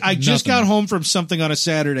I just got nothing. home from something on a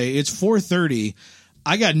Saturday. It's 4:30.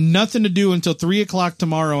 I got nothing to do until 3:00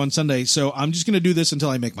 tomorrow on Sunday, so I'm just going to do this until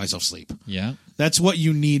I make myself sleep. Yeah, That's what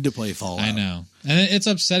you need to play Fallout. I know, and it's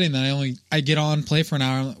upsetting that I get on, play for an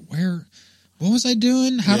hour. I'm like, what was I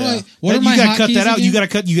doing? How do Yeah. I? What are you my got to cut hotkeys that out. again? You got to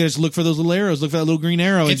cut. You got to look for those little arrows. Look for that little green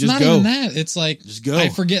arrow and It's just not go. even that. It's like Just go. I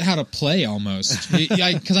forget how to play almost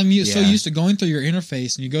because I'm so Yeah. used to going through your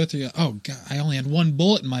interface and you go through. Oh God, I only had one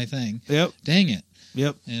bullet in my thing. Yep. Dang it.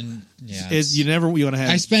 Yep. And yeah, You want to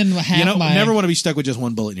have. I spend half you my. never want to be stuck with just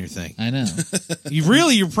one bullet in your thing. I know.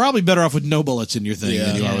 You're probably better off with no bullets in your thing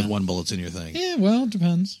than you are Yeah. with one bullets in your thing. Yeah, well, it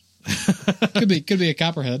depends. could be a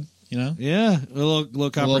copperhead. You know. Yeah, a little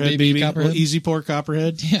copperhead, baby BB, copperhead. little easy pour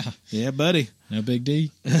copperhead. Yeah. Yeah, buddy. No big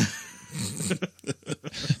D.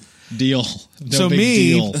 Deal. No So big me-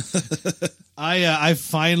 deal. I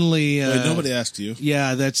finally. Wait, nobody asked you.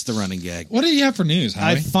 Yeah, that's the running gag. What do you have for news, I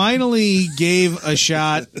Howie? finally gave a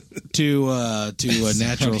shot to a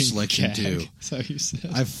natural Running selection gag. too. So you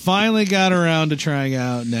said. I finally got around to trying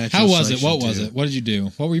out natural. How was it? Selection What was 2. it? What did you do?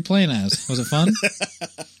 What were you playing as? Was it fun?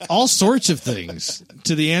 All sorts of things.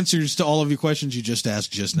 To the answers to all of your questions you just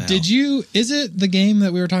asked just now. Did you? Is it the game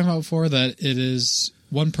that we were talking about before that it is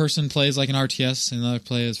one person plays like an RTS and the other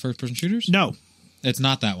plays first person shooters? No, It's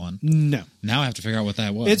not that one. no. Now I have to figure out what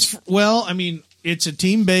that was. It's a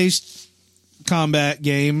team based combat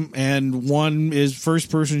game, and one is first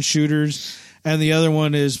person shooters, and the other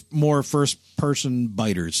one is more first person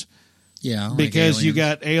biters. yeah, like Because you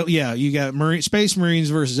Aliens. got Space Marines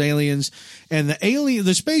versus aliens, and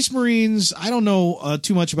the Space Marines. I don't know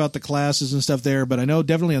too much about the classes and stuff there, but I know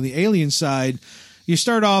definitely on the alien side, you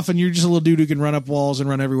start off and you're just a little dude who can run up walls and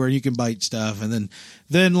run everywhere. And you can bite stuff, and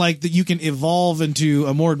then you can evolve into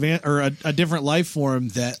a more advanced or a different life form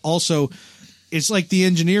that also. It's like the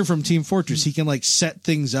engineer from Team Fortress. He can like set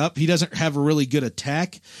things up. He doesn't have a really good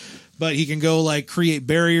attack, but he can go like create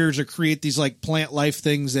barriers or create these like plant life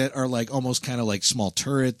things that are like almost kind of like small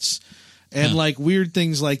turrets and like weird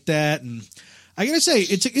things like that. And I gotta say,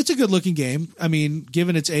 it's a good looking game. I mean,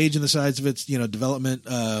 given its age and the size of its development,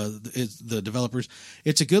 the developers,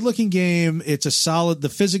 it's a good looking game. It's a solid. The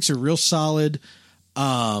physics are real solid.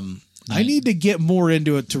 I need to get more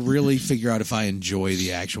into it to really figure out if I enjoy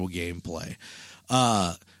the actual gameplay.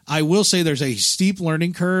 I will say there's a steep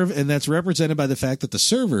learning curve, and that's represented by the fact that the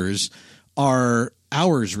servers are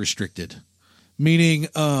hours restricted, meaning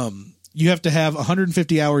you have to have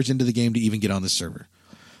 150 hours into the game to even get on the server.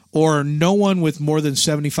 Or no one with more than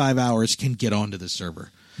 75 hours can get onto the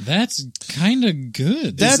server. That's kind of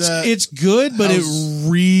good. It's good, but it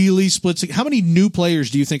really splits. How many new players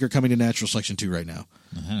do you think are coming to Natural Selection 2 right now?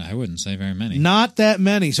 I wouldn't say very many. Not that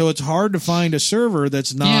many. So it's hard to find a server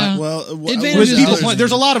that's not. Yeah. With people playing.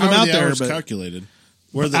 There's a lot of them out there. But calculated.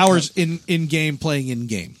 Where the hours in game playing in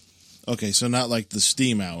game. Okay, so not like the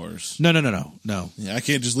Steam hours. No. Yeah, I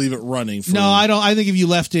can't just leave it running. No, I don't. I think if you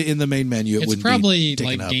left it in the main menu, it wouldn't probably be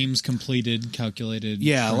like up. Games completed, calculated.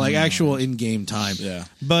 Yeah, like actual in-game time. Yeah,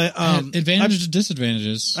 but advantages,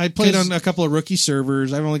 disadvantages. I played on a couple of rookie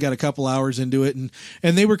servers. I've only got a couple hours into it, and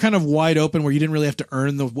they were kind of wide open where you didn't really have to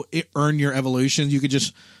earn your evolution. You could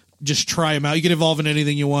just try them out. You could evolve in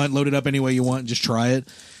anything you want, load it up any way you want, and just try it.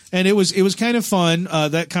 And it was kind of fun.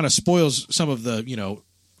 That kind of spoils some of the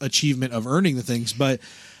achievement of earning the things, but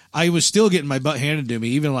I was still getting my butt handed to me.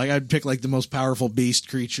 Even like I'd pick like the most powerful beast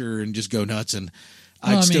creature and just go nuts, and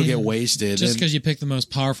I'd still get wasted. Just because you pick the most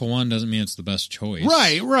powerful one doesn't mean it's the best choice.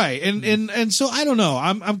 Right. And so I don't know.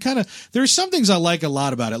 I'm kind of, there's some things I like a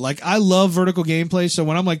lot about it. Like I love vertical gameplay. So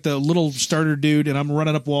when I'm like the little starter dude and I'm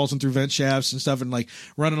running up walls and through vent shafts and stuff and like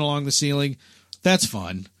running along the ceiling, that's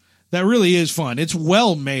fun. That really is fun. It's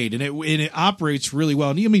well made and it operates really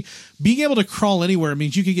well. And I mean, being able to crawl anywhere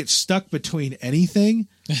means you could get stuck between anything.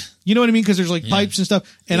 You know what I mean? Because there's like pipes and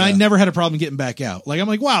stuff. And I never had a problem getting back out. Like I'm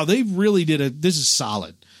like, wow, they really this is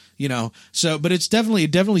solid. So, but it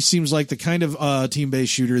definitely seems like the kind of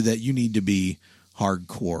team-based shooter that you need to be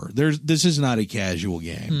hardcore. This is not a casual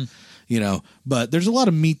game. But there's a lot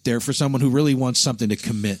of meat there for someone who really wants something to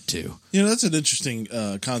commit to. That's an interesting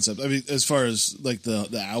concept. I mean, as far as like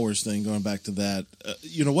the hours thing, going back to that,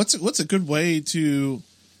 what's a good way to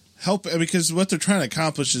help? Because what they're trying to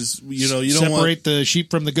accomplish is, you don't separate the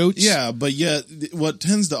sheep from the goats. Yeah, but yet what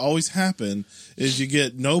tends to always happen is you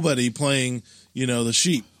get nobody playing, the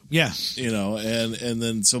sheep. Yeah, and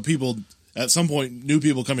then so people. At some point, new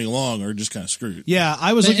people coming along are just kind of screwed. Yeah,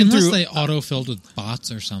 I was looking through. Unless they auto-filled with bots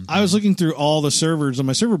or something. I was looking through all the servers on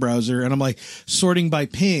my server browser, and I'm like sorting by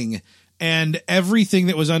ping, and everything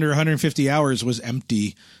that was under 150 hours was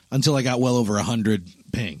empty until I got well over 100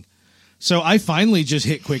 ping. So I finally just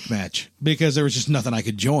hit quick match because there was just nothing I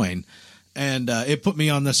could join, and it put me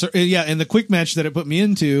on the and the quick match that it put me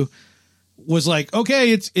into was like,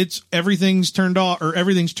 okay, it's everything's turned off or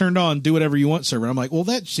everything's turned on. Do whatever you want, server. I'm like, well,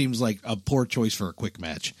 that seems like a poor choice for a quick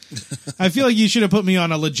match. I feel like you should have put me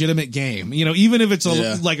on a legitimate game. Even if it's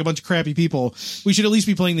like a bunch of crappy people, we should at least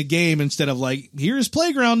be playing the game instead of like, here's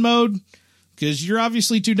playground mode because you're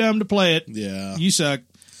obviously too dumb to play it. Yeah, you suck.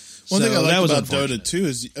 One thing I like about Dota 2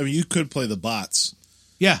 is, you could play the bots.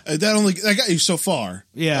 Yeah, that got you so far.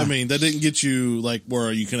 Yeah, I mean that didn't get you like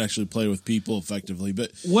where you can actually play with people effectively.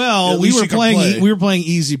 But we were playing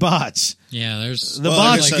easy bots. Yeah, there's the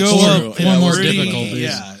bots go up more difficulties.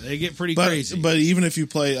 Yeah, they get pretty crazy. But even if you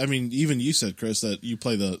play, I mean, even you said, Chris, that you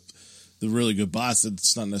play the really good bots.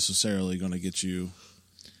 It's not necessarily going to get you.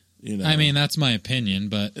 I mean, that's my opinion,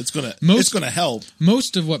 but it's gonna help.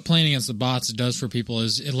 Most of what playing against the bots does for people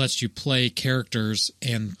is it lets you play characters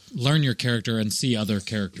and learn your character and see other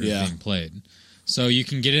characters being played. So you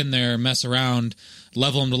can get in there, mess around,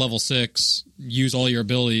 level them to level 6, use all your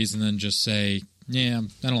abilities, and then just say, "Yeah,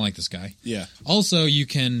 I don't like this guy." Yeah. Also, you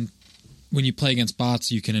can, when you play against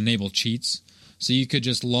bots, you can enable cheats. So you could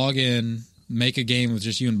just log in, make a game with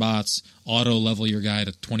just you and bots, auto level your guy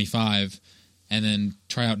to 25. And then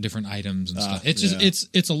try out different items and stuff. It's just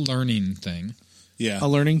it's a learning thing. Yeah, a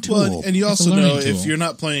learning tool. Well, and you also know if you're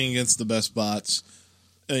not playing against the best bots,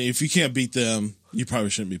 if you can't beat them, you probably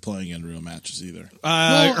shouldn't be playing in real matches either.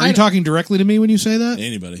 Are you talking directly to me when you say that?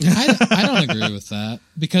 Anybody? I don't agree with that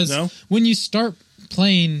because when you start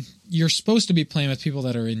playing, you're supposed to be playing with people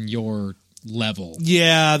that are in your level.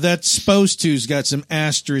 Yeah, that supposed to's got some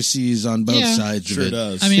asterisks on both sides of it. Sure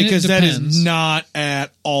does. I mean, because that is not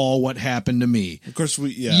at all what happened to me. Of course, I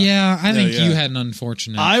think you had an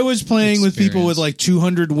unfortunate. I was playing with people with like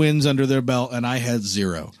 200 wins under their belt, and I had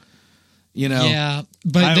 0. Yeah,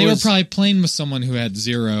 but they were probably playing with someone who had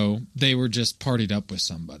 0. They were just partied up with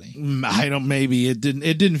somebody. Maybe it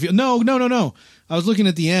didn't feel. No. I was looking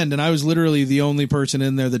at the end, and I was literally the only person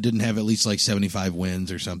in there that didn't have at least like 75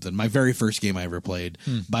 wins or something. My very first game I ever played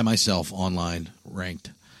by myself online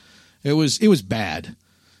ranked. It was bad.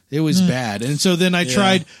 It was bad. And so then I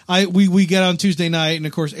tried, we get on Tuesday night, and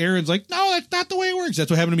of course Aaron's like, no, that's not the way it works.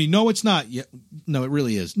 That's what happened to me. No, it's not. Yeah, no, it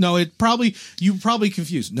really is. No, you probably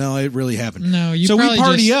confused. No, it really happened. No, so we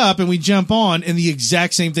party up and we jump on, and the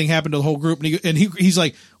exact same thing happened to the whole group. And he's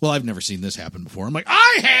like, well, I've never seen this happen before. I'm like,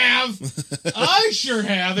 I have. I sure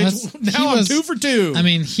have. I'm 2 for 2. I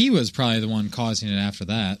mean, he was probably the one causing it after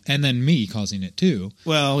that, and then me causing it too.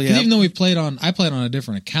 Well, yeah. Even though I played on a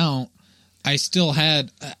different account, I still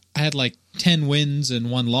had like 10 wins and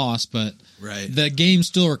 1 loss, but the game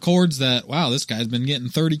still records that, wow, this guy's been getting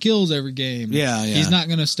 30 kills every game. Yeah. He's not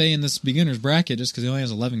going to stay in this beginner's bracket just because he only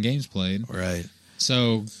has 11 games played. Right.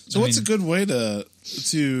 So what's a good way to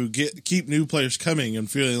keep new players coming and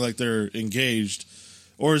feeling like they're engaged?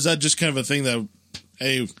 Or is that just kind of a thing that,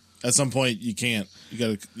 hey, at some point you can't.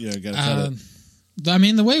 You gotta cut it. I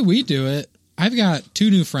mean, the way we do it, I've got 2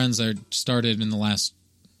 new friends that started in the last,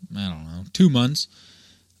 2 months.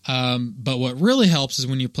 But what really helps is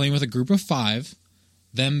when you're playing with a group of 5,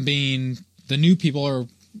 them being the new people are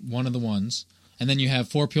one of the ones, and then you have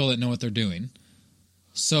 4 people that know what they're doing.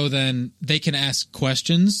 So then they can ask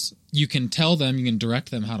questions. You can tell them, you can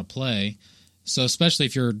direct them how to play. So especially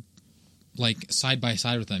if you're like side by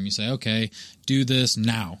side with them, you say, okay, do this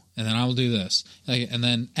now, and then I will do this. And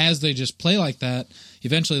then as they just play like that,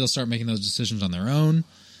 eventually they'll start making those decisions on their own.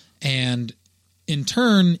 And in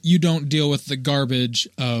turn, you don't deal with the garbage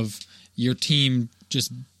of your team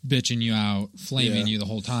just bitching you out, flaming you the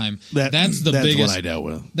whole time. That's the biggest what I dealt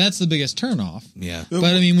with. That's the biggest turnoff. Yeah. But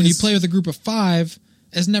I mean, when you play with a group of 5,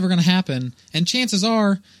 it's never going to happen. And chances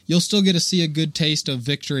are you'll still get to see a good taste of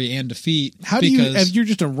victory and defeat. How do you, if you're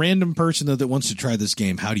just a random person that wants to try this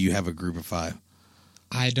game, how do you have a group of 5?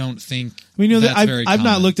 I don't think. I mean, I've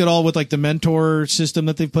not looked at all with like the mentor system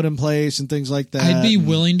that they've put in place and things like that. I'd be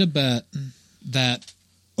willing to bet that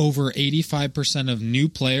over 85% of new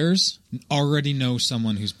players already know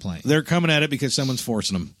someone who's playing. They're coming at it because someone's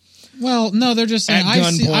forcing them. Well, no, they're just saying,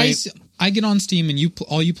 I get on Steam and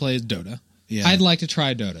all you play is Dota. Yeah. I'd like to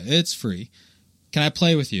try Dota. It's free. Can I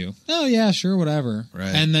play with you? Oh, yeah, sure, whatever.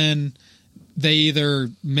 Right. And then they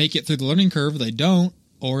either make it through the learning curve, they don't,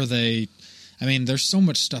 or there's so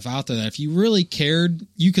much stuff out there that if you really cared,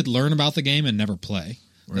 you could learn about the game and never play.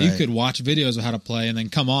 Right. You could watch videos of how to play and then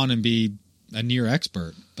come on and be a near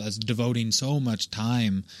expert. But it's devoting so much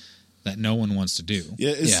time that no one wants to do.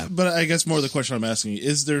 Yeah. But I guess more of the question I'm asking,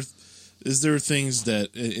 is there things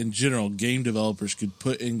that in general game developers could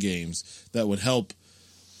put in games that would help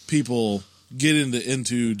people get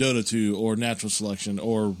into Dota 2 or natural selection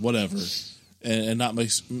or whatever and not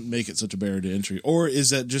make it such a barrier to entry? Or is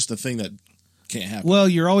that just a thing that can't happen? Well,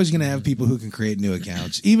 you're always going to have people who can create new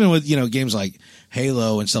accounts, even with games like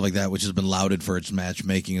Halo and stuff like that, which has been lauded for its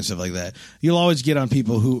matchmaking and stuff like that. You'll always get on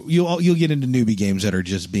people who you'll get into newbie games that are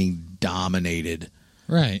just being dominated.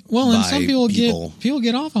 Right. Well, and some people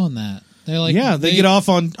get off on that. They're like, they get off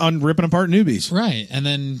on ripping apart newbies. Right. And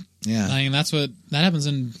then I mean that happens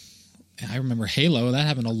in. I remember Halo. That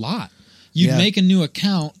happened a lot. You'd make a new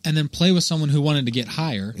account and then play with someone who wanted to get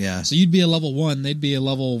higher. Yeah. So you'd be a level 1, they'd be a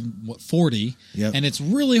level 40. Yep. And it's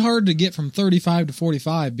really hard to get from 35 to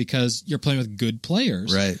 45 because you're playing with good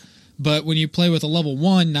players. Right. But when you play with a level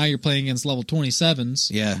 1, now you're playing against level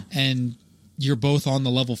 27s. Yeah. And you're both on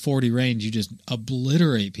the level 40 range. You just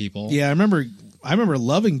obliterate people. Yeah, I remember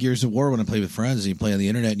loving Gears of War when I played with friends, and you play on the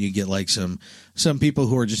internet and you get like some people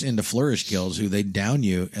who are just into flourish kills who they down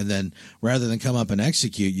you, and then rather than come up and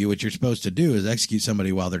execute you, what you're supposed to do is execute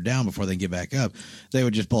somebody while they're down before they get back up. They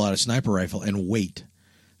would just pull out a sniper rifle and wait.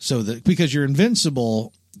 So that because you're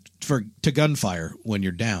invincible to gunfire when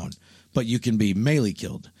you're down, but you can be melee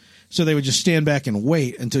killed. So they would just stand back and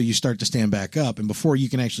wait until you start to stand back up, and before you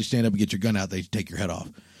can actually stand up and get your gun out, they take your head off.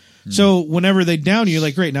 So whenever they down you,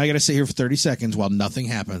 like, great, now I got to sit here for 30 seconds while nothing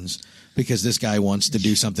happens because this guy wants to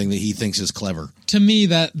do something that he thinks is clever. To me,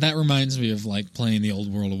 that reminds me of like playing the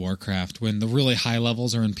old World of Warcraft when the really high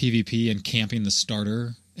levels are in PvP and camping the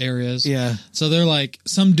starter areas. Yeah. So they're like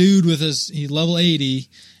some dude with he's level 80,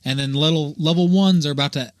 and then level 1s are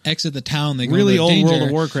about to exit the town. They go really into old danger, World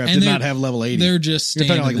of Warcraft did not have level 80. They're just you're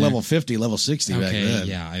talking like there. level 50, level 60 back then.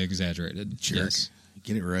 Yeah, I exaggerated. Jerk. Yes.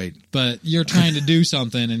 Get it right. But you're trying to do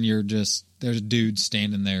something, and there's a dude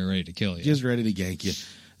standing there ready to kill you. Just ready to gank you.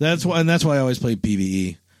 That's why I always play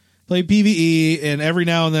PvE. play PvE, and every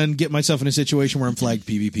now and then get myself in a situation where I'm flagged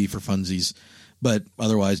PvP for funsies. But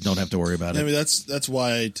otherwise, don't have to worry about it. I mean, that's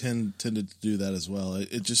why I tended to do that as well.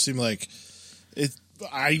 It just seemed like it.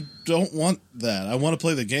 I don't want that. I want to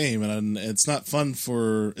play the game, and it's not fun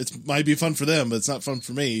for. It might be fun for them, but it's not fun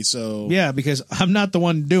for me. So yeah, because I'm not the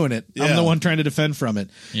one doing it. I'm the one trying to defend from it.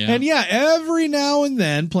 Yeah. And every now and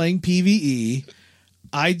then playing PvE,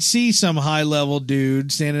 I'd see some high level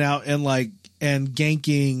dude standing out and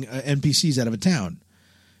ganking NPCs out of a town.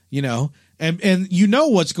 You know. And you know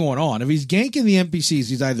what's going on. If he's ganking the NPCs,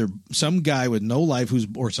 he's either some guy with no life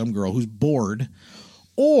or some girl who's bored,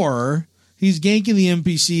 or he's ganking the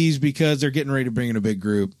NPCs because they're getting ready to bring in a big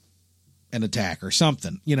group and attack or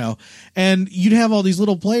something, you know. And you'd have all these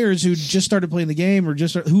little players who just started playing the game or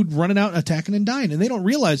who'd running out, attacking and dying, and they don't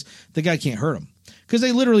realize the guy can't hurt them because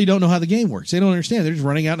they literally don't know how the game works. They don't understand. They're just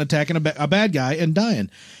running out and attacking a bad guy and dying.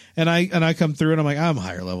 And I come through and I'm like, I'm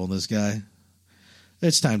higher level than this guy.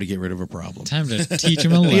 It's time to get rid of a problem. Time to teach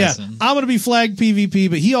him a lesson. Yeah, I'm going to be flagged PvP,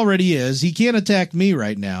 but he already is. He can't attack me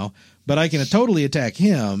right now, but I can totally attack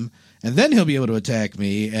him, and then he'll be able to attack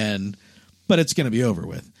me, but it's going to be over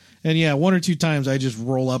with. And one or two times I just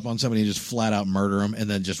roll up on somebody and just flat out murder them, and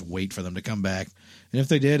then just wait for them to come back. And if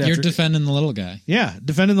they did, you're defending the little guy. Yeah,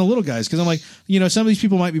 defending the little guys, because I'm like, some of these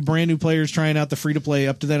people might be brand new players trying out the free to play.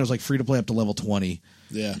 Up to then, it was like free to play up to level 20.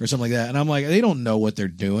 Yeah. Or something like that. And I'm like, they don't know what they're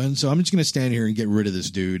doing, so I'm just going to stand here and get rid of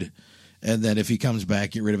this dude. And then if he comes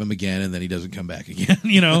back, get rid of him again, and then he doesn't come back again.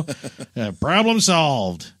 Problem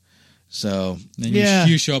solved. So, then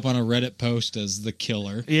you show up on a Reddit post as the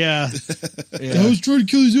killer. Yeah. I was trying to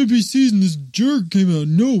kill these NPCs, and this jerk came out of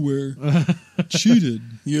nowhere. Cheated.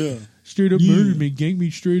 Yeah. Straight up murdered me, ganked me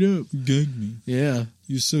straight up. Ganked me. Yeah.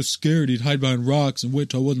 He was so scared he'd hide behind rocks and wait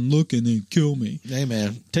till I wasn't looking and he'd kill me. Hey,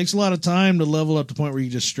 man. Takes a lot of time to level up to the point where you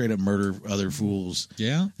just straight up murder other fools.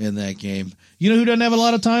 Yeah. In that game. You know who doesn't have a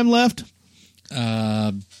lot of time left?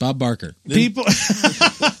 Bob Barker. People.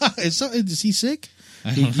 Is he sick?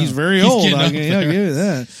 He's very old. I'll give you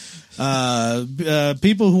that.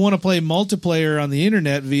 People who want to play multiplayer on the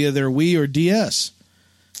internet via their Wii or DS.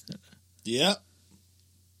 Yeah.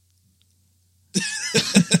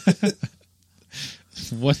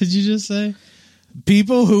 What did you just say?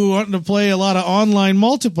 People who want to play a lot of online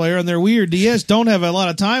multiplayer on their Wii or DS don't have a lot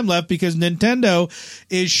of time left because Nintendo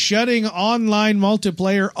is shutting online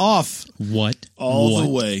multiplayer off. What? All the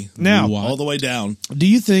way. Now, all the way down. Do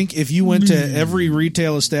you think if you went to every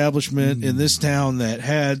retail establishment in this town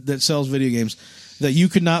that sells video games, that you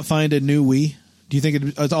could not find a new Wii? Do you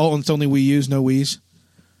think it's only Wii U's, no Wii's?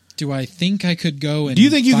 Do I think I could go and do you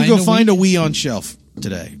think you could go find a Wii? Wii on shelf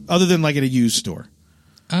today, other than like at a used store?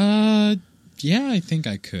 Yeah, I think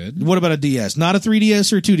I could. What about a DS? Not a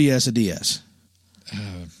 3DS or a 2DS, a DS?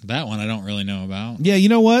 That one I don't really know about. Yeah, you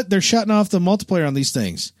know what? They're shutting off the multiplayer on these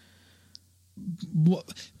things.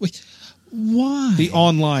 Wait, why? The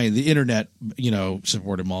online, the internet,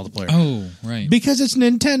 supported multiplayer. Oh, right. Because it's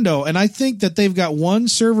Nintendo, and I think that they've got one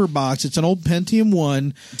server box. It's an old Pentium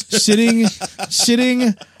 1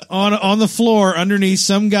 sitting on the floor underneath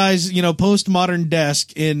some guy's postmodern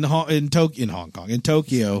desk in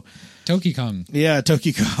Tokyo. Donkey Kong. Yeah,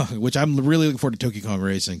 Donkey Kong, which I'm really looking forward to Donkey Kong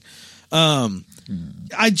Racing.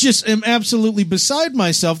 I just am absolutely beside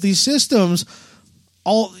myself. These systems,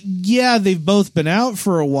 they've both been out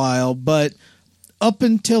for a while, but up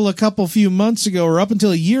until a few months ago, or up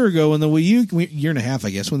until a year ago, when the Wii U, year and a half, I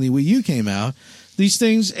guess, when the Wii U came out, these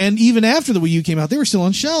things, and even after the Wii U came out, they were still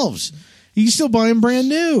on shelves. You can still buy them brand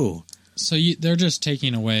new. So they're just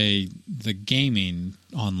taking away the gaming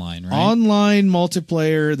online, right? Online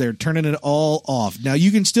multiplayer, they're turning it all off. Now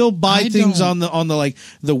you can still buy things on the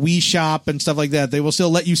the Wii Shop and stuff like that. They will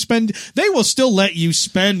still let you spend. They will still let you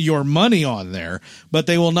spend your money on there, but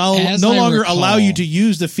they will no longer allow you to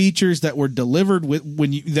use the features that were delivered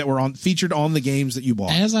featured on the games that you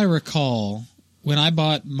bought. As I recall, when I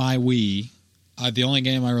bought my Wii, the only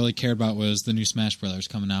game I really cared about was the new Smash Brothers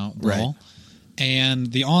coming out, Brawl. Right.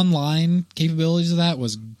 And the online capabilities of that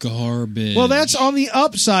was garbage. Well, that's on the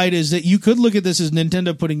upside, is that you could look at this as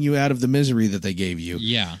Nintendo putting you out of the misery that they gave you.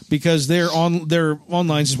 Yeah. Because their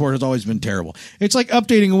online support has always been terrible. It's like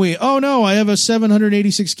updating a Wii. Oh, no, I have a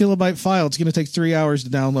 786 kilobyte file. It's going to take 3 hours to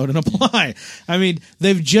download and apply. I mean,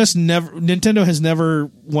 Nintendo has never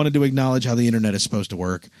wanted to acknowledge how the internet is supposed to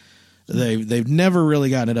work. They've never really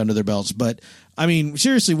gotten it under their belts. But, I mean,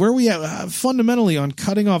 seriously, where are we at fundamentally on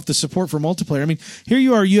cutting off the support for multiplayer? I mean, here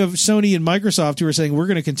you have Sony and Microsoft who are saying we're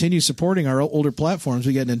going to continue supporting our older platforms.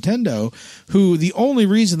 We get Nintendo, who the only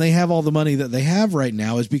reason they have all the money that they have right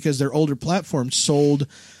now is because their older platforms sold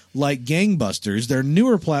like gangbusters. Their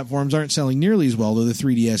newer platforms aren't selling nearly as well, though the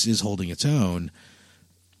 3DS is holding its own.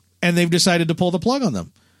 And they've decided to pull the plug on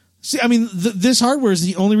them. See, I mean, this hardware is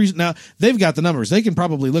the only reason. Now, they've got the numbers. They can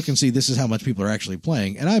probably look and see this is how much people are actually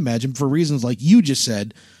playing. And I imagine for reasons like you just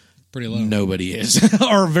said, pretty low. Nobody is,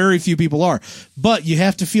 or very few people are. But you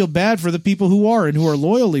have to feel bad for the people who are and who are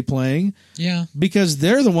loyally playing. Yeah. Because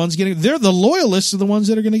they're the ones they're the loyalists are the ones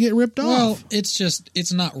that are going to get ripped off. Well,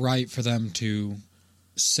 it's not right for them to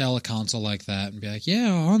sell a console like that and be like,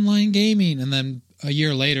 yeah, online gaming. And then a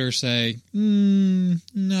year later say, not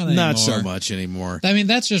anymore. Not so much anymore. I mean,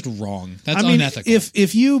 that's just wrong. That's unethical.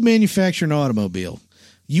 If you manufacture an automobile,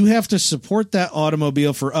 you have to support that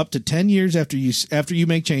automobile for up to 10 years after you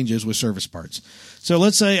make changes with service parts. So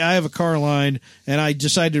let's say I have a car line and I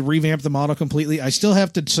decide to revamp the model completely. I still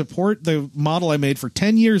have to support the model I made for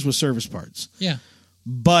 10 years with service parts. Yeah.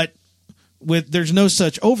 But there's no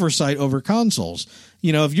such oversight over consoles.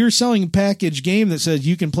 You know, if you're selling a package game that says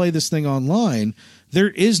you can play this thing online, there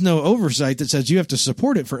is no oversight that says you have to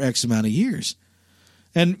support it for X amount of years.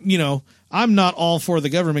 And, you know, I'm not all for the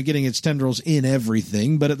government getting its tendrils in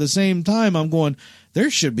everything, but at the same time, I'm going, there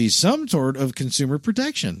should be some sort of consumer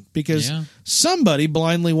protection because somebody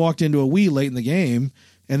blindly walked into a Wii late in the game,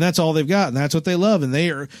 and that's all they've got, and that's what they love. And they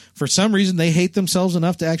are, for some reason, they hate themselves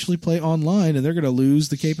enough to actually play online, and they're going to lose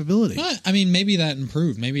the capability. But, I mean, maybe that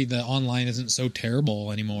improved. Maybe the online isn't so terrible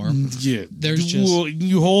anymore. Yeah. There's just...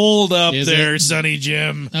 You hold up there, Sonny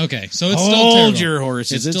Jim. Okay, so it's still terrible. Hold your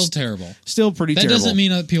horses. It's still terrible. Still pretty terrible. That doesn't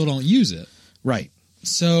mean that people don't use it. Right.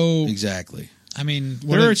 So... Exactly. I mean...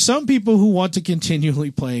 There are some people who want to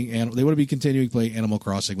continually playing... They want to be continuing playing Animal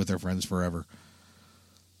Crossing with their friends forever.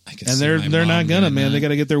 And they're not gonna, man. They got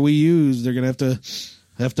to get their Wii U's. They're gonna have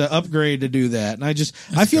to upgrade to do that. And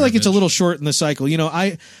I feel like it's a little short in the cycle. You know,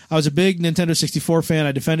 I was a big Nintendo 64 fan.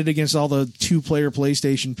 I defended against all the 2-player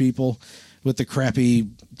PlayStation people with the crappy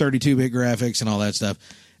 32-bit graphics and all that stuff.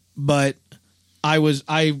 But I was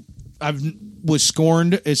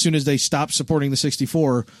scorned as soon as they stopped supporting the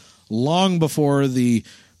 64. Long before the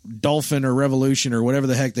Dolphin or Revolution or whatever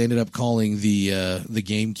the heck they ended up calling the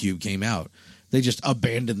GameCube came out. They just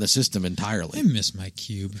abandoned the system entirely. I miss my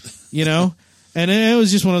cube. You know? And it was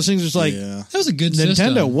just one of those things. It's like, that was a good Nintendo,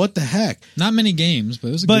 system. What the heck? Not many games, but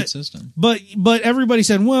it was a good system. But everybody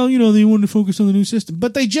said, well, you know, they wanted to focus on the new system.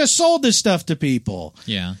 But they just sold this stuff to people.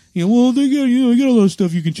 Yeah. You know, well, they get all those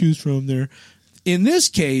stuff you can choose from there. In this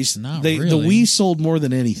case, the Wii sold more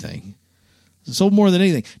than anything. It sold more than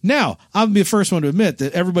anything. Now, I'll be the first one to admit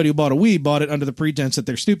that everybody who bought a Wii bought it under the pretense that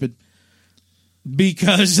they're stupid.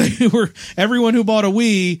 Because everyone who bought a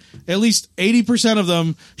Wii, at least 80% of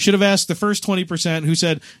them should have asked the first 20% who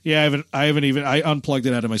said, "Yeah, I unplugged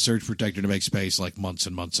it out of my surge protector to make space like months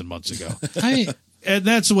and months and months ago." And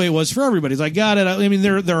that's the way it was for everybody. It's like, got it. I mean,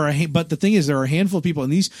 but the thing is, there are a handful of people,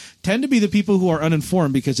 and these tend to be the people who are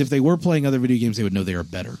uninformed because if they were playing other video games, they would know they are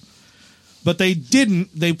better. But they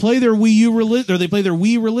didn't. They play their they play their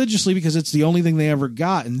Wii religiously because it's the only thing they ever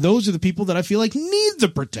got. And those are the people that I feel like need the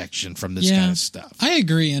protection from this kind of stuff. I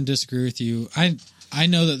agree and disagree with you. I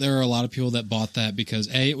know that there are a lot of people that bought that because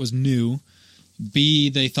A, it was new. B,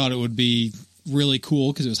 they thought it would be really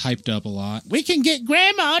cool because it was hyped up a lot. We can get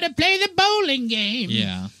Grandma to play the bowling game.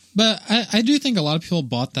 Yeah. But I do think a lot of people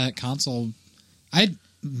bought that console.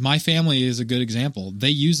 My family is a good example. They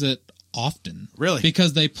use it often. Really?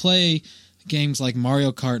 Because they play games like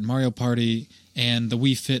Mario Kart, Mario Party, and the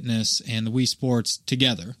Wii Fitness and the Wii Sports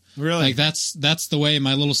together. Really? Like that's the way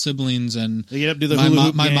my little siblings and they get up to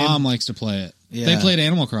the my mom likes to play it. Yeah. They played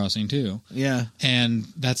Animal Crossing too. Yeah. And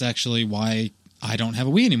that's actually why I don't have a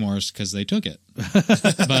Wii anymore, is because they took it.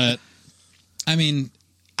 But I mean,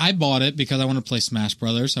 I bought it because I wanted to play Smash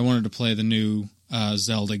Brothers. I wanted to play the new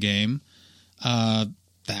Zelda game.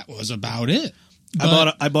 That was about it.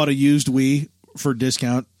 But, I bought a used Wii for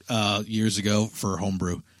discount years ago for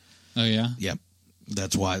homebrew. Oh yeah? Yep.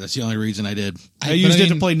 That's why. That's the only reason I did. I used it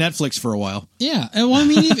to play Netflix for a while. Yeah. Well, I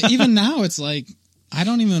mean, even now it's like I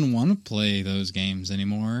don't even want to play those games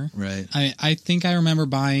anymore. Right. I think I remember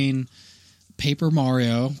buying Paper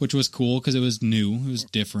Mario, which was cool because it was new. It was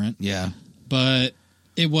different. Yeah. But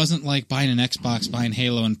it wasn't like buying an Xbox, buying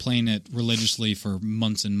Halo, and playing it religiously for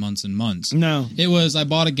months and months and months. No. It was, I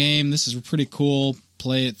bought a game, this is pretty cool,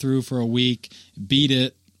 play it through for a week, beat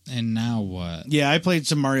it, and now what? Yeah, I played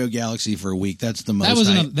some Mario Galaxy for a week. That's the most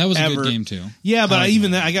that was ever. A good game, too. Yeah, but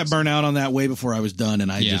I got burnt out on that way before I was done,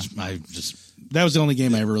 and I just that was the only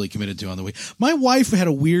game I ever really committed to on the Wii. My wife had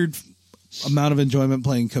a weird amount of enjoyment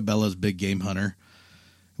playing Cabela's Big Game Hunter,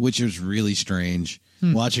 which was really strange.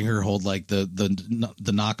 Watching her hold like the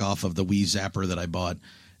knockoff of the Wii Zapper that I bought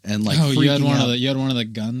and like you had freaking one out. of the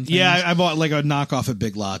gun things? Yeah, I bought like a knockoff at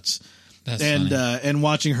Big Lots. That's and funny. and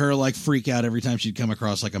watching her like freak out every time she'd come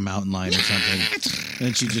across like a mountain lion or something,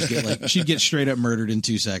 and she'd just get straight up murdered in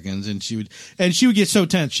 2 seconds, and she would get so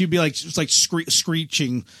tense, she'd be like just like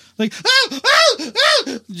screeching like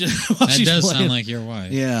that does sound like your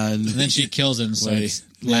wife. Yeah, and then she kills it and starts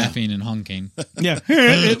laughing and honking. Yeah,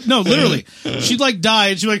 no, literally, she'd like die,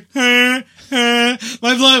 and she'd be like,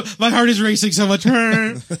 my heart is racing so much.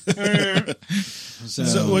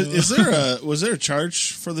 So was there a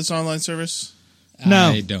charge for this online service? No,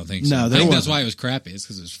 I don't think so. No, I think that's wasn't. why it was crappy. It's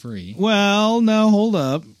because it was free. Well, no, hold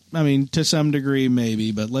up. I mean, to some degree,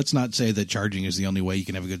 maybe, but let's not say that charging is the only way you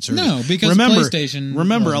can have a good service. No, because PlayStation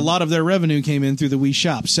Remember, wasn't. a lot of their revenue came in through the Wii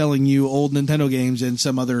shop, selling you old Nintendo games and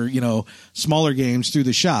some other, smaller games through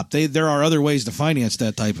the shop. There are other ways to finance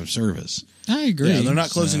that type of service. I agree. Yeah, they're not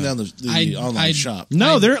closing down the online shop.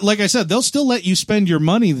 No, they're like I said, they'll still let you spend your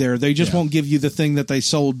money there. They just won't give you the thing that they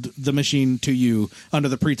sold the machine to you under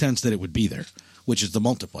the pretense that it would be there, which is the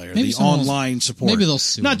multiplayer, Maybe the online support. maybe they'll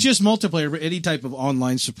sue not them. just multiplayer, but any type of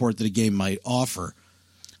online support that a game might offer.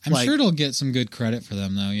 I'm sure it'll get some good credit for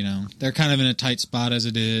them, though. They're kind of in a tight spot as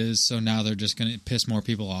it is, so now they're just going to piss more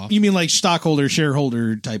people off. You mean like stockholder,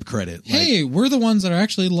 shareholder type credit? Hey, we're the ones that are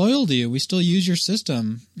actually loyal to you. We still use your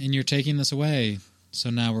system, and you're taking this away. So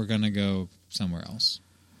now we're going to go somewhere else.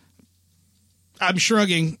 I'm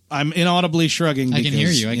shrugging. I'm inaudibly shrugging. I can hear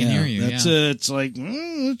you. I can hear you. That's it's like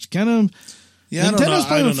it's kind of Yeah, Nintendo's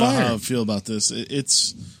I don't know fire. how I feel about this.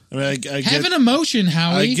 I get Have an emotion,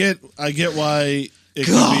 Howie. I get why it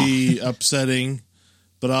can be upsetting,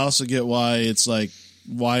 but I also get why it's like,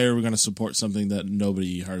 why are we going to support something that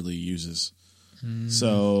nobody hardly uses?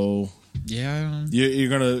 So yeah, you're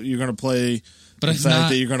gonna play but the if fact not,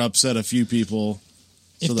 that you're going to upset a few people.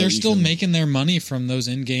 if so they're that you still can- making their money from those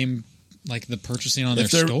in-game, like the purchasing on their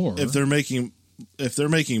store, if they're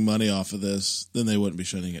making money off of this, then they wouldn't be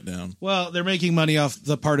shutting it down. well, they're making money off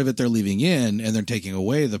the part of it they're leaving in, and they're taking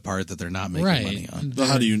away the part that they're not making money on. But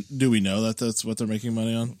how do we know that that's what they're making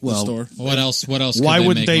money on? Well, the store. What else? What else? Why could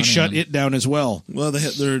wouldn't make they money shut on? it down as well? Well,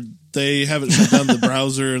 they haven't shut down the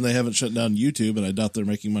browser and they haven't shut down YouTube, and I doubt they're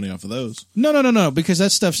making money off of those. No, because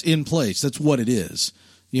that stuff's in place. That's what it is,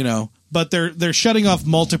 But they're shutting off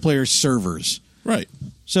multiplayer servers, Right,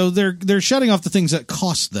 so they're shutting off the things that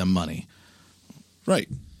cost them money. right.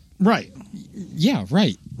 Right. Yeah,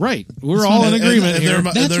 right. We're all in agreement And here.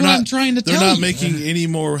 That's what I'm trying to They're tell not you. making any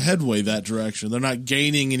more headway that direction. They're not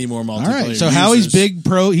gaining any more multiplayer. All right. So users.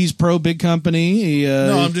 Howie's he's pro big company.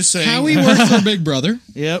 No, I'm just saying. Howie works for Big Brother.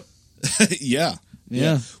 Yep.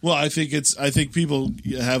 Yeah. Well, I think people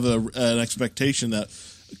have an expectation that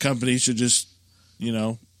companies should just,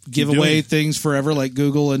 Give keep away doing- things forever like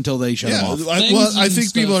Google until they shut them off. I and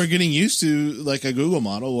think people stuff. are getting used to like a Google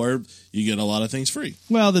model where you get a lot of things free.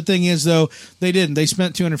 Well, the thing is, though, they didn't. They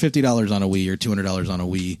spent $250 on a Wii or $200 on a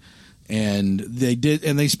Wii, and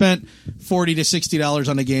they spent $40 to $60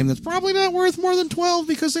 on a game that's probably not worth more than $12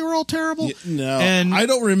 because they were all terrible. Yeah, no, and I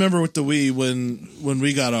don't remember with the Wii when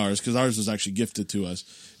we got ours, because ours was actually gifted to us,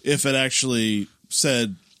 if it actually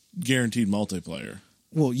said guaranteed multiplayer.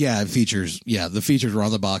 well, yeah, the features were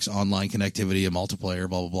on the box: online connectivity and multiplayer,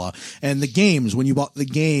 blah blah blah. And the games, when you bought the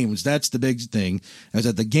games, that's the big thing. Is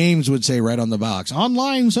that the games would say right on the box,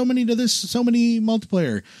 online, so many to this, so many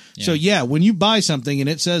multiplayer. Yeah. So yeah, when you buy something and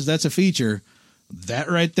it says that's a feature,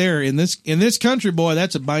 that right there in this country, boy,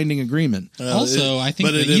 that's a binding agreement. Also, I think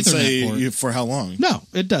but the it didn't Ethernet say port- for how long. No,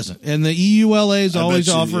 it doesn't. And the EULAs I always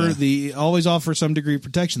bet you, always offer some degree of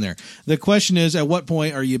protection there. The question is, at what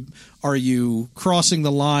point are you crossing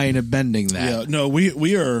the line of bending that? Yeah, no,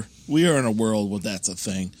 we are in a world where that's a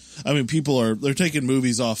thing. I mean, they're taking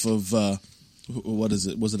movies off of what is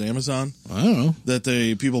it? Was it Amazon? I don't know.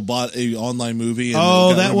 That people bought a online movie. And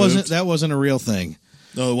Oh, it got removed? that wasn't a real thing.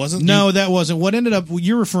 No, it wasn't. No, that wasn't. What ended up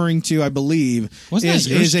you're referring to, I believe, Wasn't that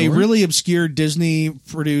your is a story? really obscure Disney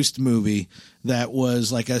produced movie that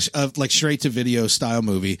was like a like straight to video style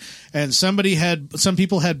movie, and some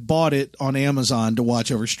people had bought it on Amazon to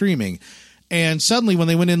watch over streaming. And suddenly, when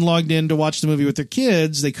they went in, logged in to watch the movie with their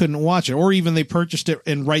kids, they couldn't watch it, or even they purchased it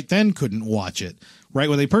and right then couldn't watch it. Right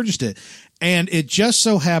when they purchased it, and it just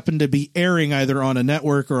so happened to be airing either on a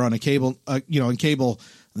network or on a cable, on cable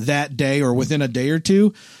that day or within a day or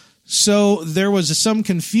two. So there was some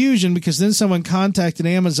confusion because then someone contacted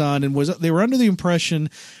Amazon and they were under the impression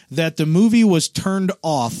that the movie was turned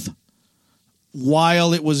off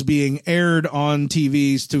while it was being aired on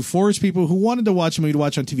TVs to force people who wanted to watch a movie to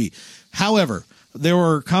watch on TV. However, there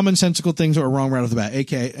were commonsensical things that were wrong right off the bat,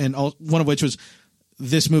 and one of which was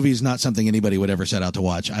this movie is not something anybody would ever set out to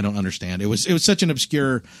watch. I don't understand. It was such an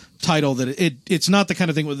obscure title that it's not the kind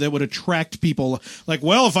of thing that would attract people. Like,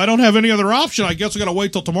 well, if I don't have any other option, I guess I got to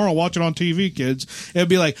wait till tomorrow and watch it on TV, kids. It'd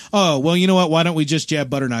be like, oh, well, you know what? Why don't we just jab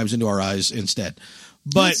butter knives into our eyes instead?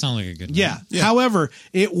 But that sounds like a good movie. Yeah. However,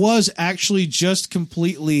 it was actually just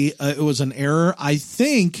completely, it was an error. I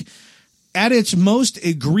think at its most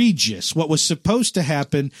egregious, what was supposed to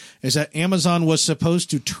happen is that Amazon was supposed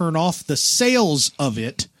to turn off the sales of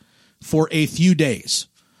it for a few days,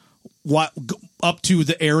 up to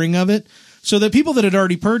the airing of it, so that people that had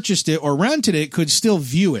already purchased it or rented it could still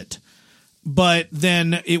view it. But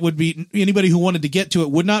then it would be anybody who wanted to get to it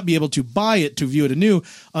would not be able to buy it to view it anew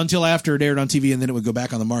until after it aired on TV, and then it would go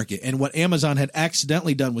back on the market. And what Amazon had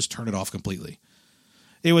accidentally done was turn it off completely.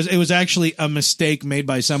 It was actually a mistake made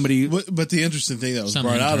by somebody. But the interesting thing that was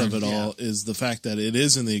brought out of it all is the fact that it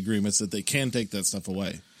is in the agreements that they can take that stuff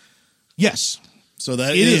away. Yes. So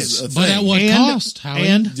that it is a thing. But at what cost, Howie?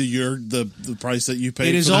 And the price that you pay.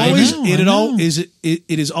 It is for always the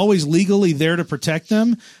it is always legally there to protect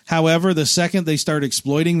them. However, the second they start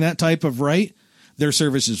exploiting that type of right, their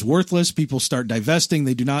service is worthless. People start divesting.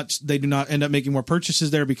 They do not end up making more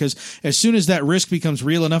purchases there, because as soon as that risk becomes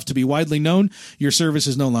real enough to be widely known, your service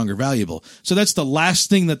is no longer valuable. So that's the last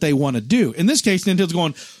thing that they want to do. In this case, Nintendo's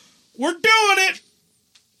going, we're doing it.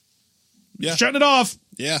 Yeah. Shutting it off.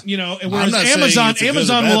 Yeah. You know, and whereas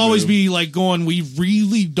Amazon will always be like going, we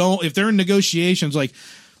really don't, if they're in negotiations, like,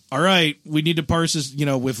 all right, we need to parse this, you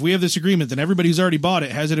know, if we have this agreement, then everybody who's already bought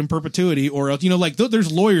it has it in perpetuity, or else, you know, like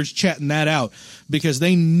there's lawyers chatting that out because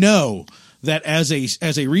they know that as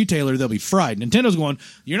a retailer, they'll be fried. Nintendo's going,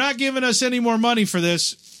 you're not giving us any more money for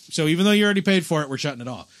this, so even though you already paid for it, we're shutting it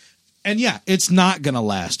off. And yeah, it's not going to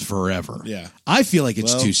last forever. Yeah. I feel like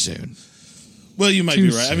it's too soon. Well, you might be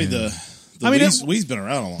right. I mean, Wii's been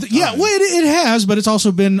around a long time. Yeah, well, it has, but it's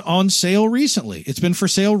also been on sale recently. It's been for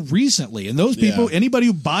sale recently. And those people, anybody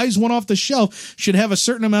who buys one off the shelf should have a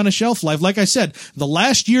certain amount of shelf life. Like I said, the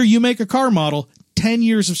last year you make a car model, 10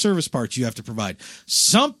 years of service parts you have to provide.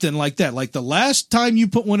 Something like that. Like the last time you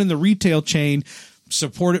put one in the retail chain,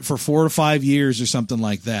 support it for 4 to 5 years or something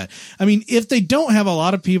like that. I mean, if they don't have a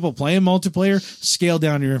lot of people playing multiplayer, scale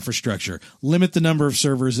down your infrastructure. Limit the number of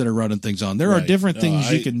servers that are running things on. There are different things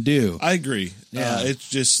you can do. I agree. Yeah.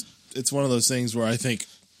 It's one of those things where I think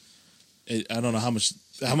I don't know how much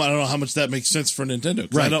that makes sense for Nintendo.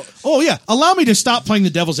 Right. Oh yeah. Allow me to stop playing the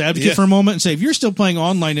devil's advocate for a moment and say, if you're still playing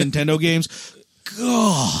online Nintendo games,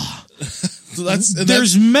 God. So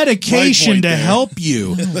there's medication to help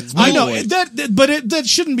you. I know that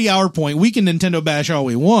shouldn't be our point. We can Nintendo bash all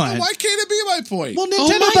we want. Why can't it be my point? Well,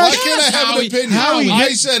 Nintendo bash. Why can't I have an opinion? I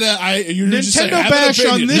said Nintendo bash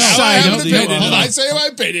on this side. I say my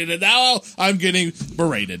opinion, and now I'm getting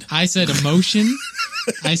berated. I said emotion.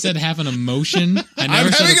 I said have an emotion. I'm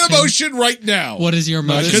having an emotion right now. What is your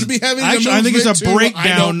emotion? I could be having a movement. I think it's a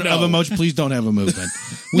breakdown of emotion. Please don't have a movement.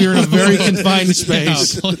 We are in a very confined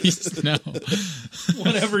space. No, please, no.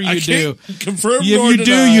 Whatever you do. Confirm. If you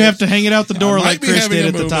do, you have to hang it out the door like Chris did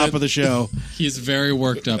at the top of the show. He's very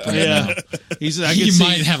worked up right now. He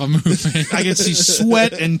might have a movement. I can see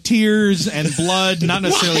sweat and tears and blood, not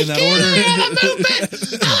necessarily in that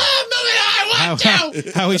order.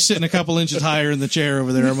 How he's sitting a couple inches higher in the chair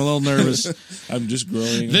over there. I'm a little nervous. I'm just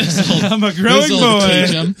growing. I'm a growing boy.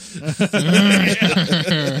 Teach him.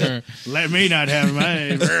 Let me not have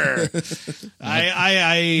my.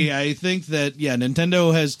 I think that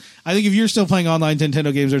Nintendo has. I think if you're still playing online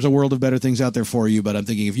Nintendo games, there's a world of better things out there for you. But I'm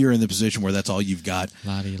thinking if you're in the position where that's all you've got,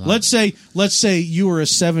 let's say you were a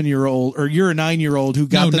 7-year-old or you're a 9-year-old who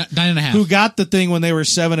got 9.5, who got the thing when they were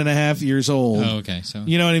 7.5 years old. Oh, okay. So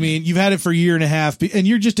you know what I mean. You've had it for a year and a half, and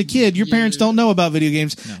you're just a kid. Your parents don't know about video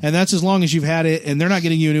games, and that's as long as you've had it, and they're not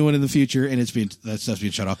getting you a new one in the future, and that stuff's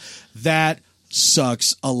being shut off. That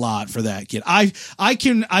sucks a lot for that kid. I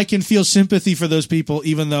can feel sympathy for those people,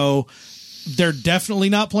 even though they're definitely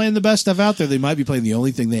not playing the best stuff out there. They might be playing the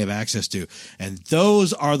only thing they have access to, and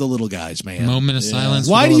those are the little guys, man. Moment of silence.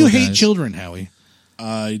 Why do you hate children, Howie?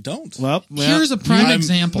 I don't. Well, here's a prime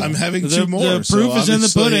example. I'm having two more. The proof is in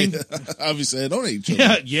the pudding. Obviously, I don't hate children.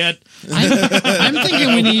 Yeah, yet. I'm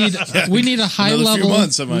thinking we need a high Another level. Few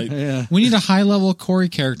months, I might. We need a high level Corey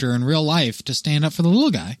character in real life to stand up for the little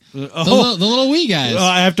guy, the little wee guys.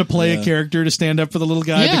 I have to play a character to stand up for the little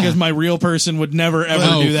guy because my real person would never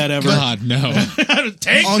ever do that ever. God, no.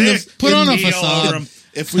 Put on a facade.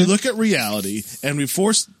 If we look at reality and we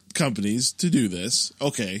force companies to do this,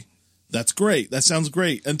 okay. That's great. That sounds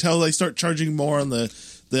great until they start charging more on the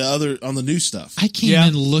on the new stuff. I can't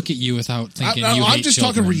even look at you without thinking you hate I'm just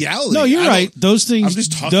children. talking reality. No, you're right. Those things, I'm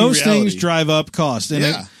just talking those reality. things drive up cost. And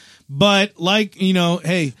Yeah. but like,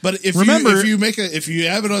 hey, But if you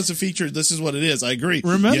have it as a feature, this is what it is. I agree.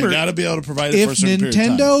 Remember, you got to be able to provide it for a if certain period of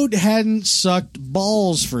time. Nintendo hadn't sucked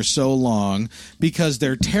balls for so long because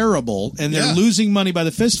they're terrible and they're losing money by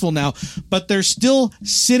the fistful now, but they're still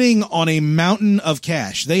sitting on a mountain of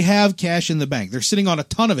cash. They have cash in the bank. They're sitting on a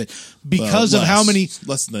ton of it because of how many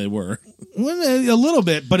less than they were. Well, a little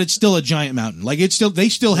bit, but it's still a giant mountain. Like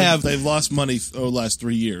they've lost money over the last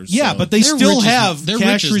 3 years. Yeah, so. but they still have they're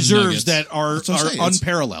cash rich as reserves nuggets. that are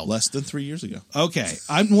unparalleled. Less than 3 years ago. Okay,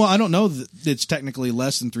 I don't know that it's technically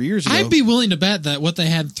less than 3 years ago. I'd be willing to bet that what they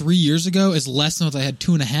had 3 years ago is less than what they had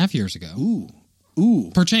 2.5 years ago.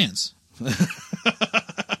 Ooh, Perchance.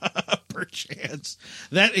 perchance.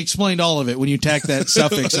 That explained all of it when you tack that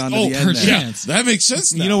suffix onto the end. Perchance. That makes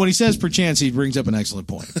sense now. You know, when he says perchance, he brings up an excellent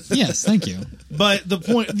point. Yes, thank you. But the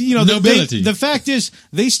point, Nobility. the fact is,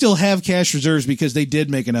 they still have cash reserves because they did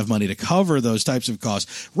make enough money to cover those types of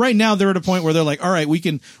costs. Right now, they're at a point where they're like, all right, we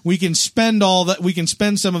can spend all that, we can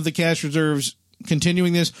spend some of the cash reserves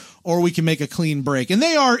continuing this, or we can make a clean break. And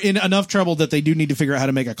they are in enough trouble that they do need to figure out how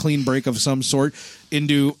to make a clean break of some sort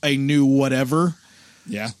into a new whatever.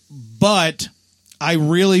 Yeah. But I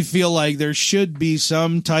really feel like there should be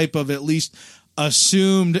some type of at least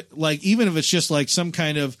assumed, like, even if it's just like some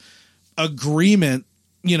kind of agreement,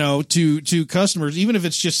 to customers, even if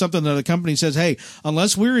it's just something that the company says, hey,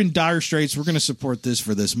 unless we're in dire straits, we're going to support this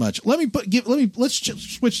for this much. Let's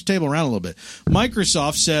just switch the table around a little bit.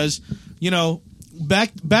 Microsoft says,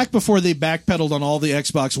 back before they backpedaled on all the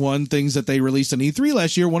Xbox One things that they released on E3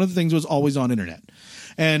 last year, one of the things was always on internet.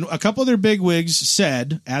 And a couple of their bigwigs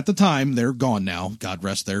said at the time, they're gone now, God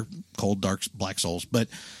rest their cold, dark, black souls. But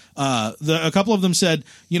a couple of them said,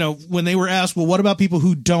 when they were asked, well, what about people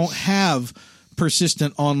who don't have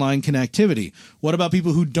persistent online connectivity? What about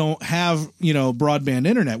people who don't have, broadband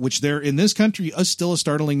internet, which there in this country is still a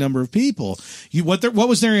startling number of people? What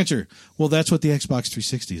was their answer? Well, that's what the Xbox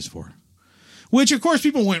 360 is for. Which, of course,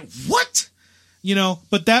 people went, what?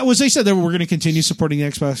 But that was, they said that we're going to continue supporting the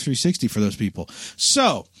Xbox 360 for those people.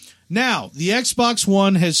 So now the Xbox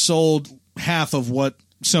One has sold half of what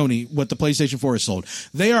the PlayStation 4 has sold.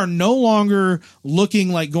 They are no longer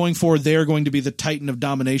looking like going forward they're going to be the titan of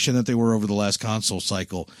domination that they were over the last console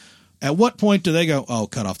cycle. At what point do they go,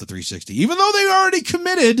 cut off the 360? Even though they already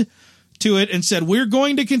committed to it and said, we're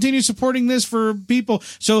going to continue supporting this for people.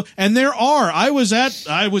 So, and I was at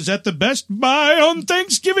the Best Buy on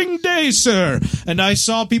Thanksgiving Day, sir. And I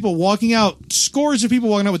saw people walking out, scores of people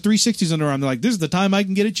walking out with 360s under their arm. They're like, this is the time I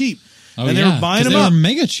can get it cheap. Oh, and they were buying them up. up. They were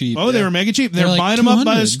mega cheap. Oh, they were mega cheap. They were like buying them up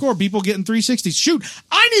by a 200. score. People getting 360s. Shoot,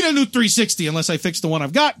 I need a new 360 unless I fix the one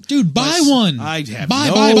I've got. Dude, buy one. I have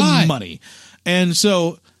buy. money. And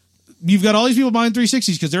so you've got all these people buying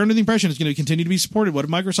 360s because they're under the impression it's going to continue to be supported. What if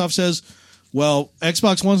Microsoft says, well,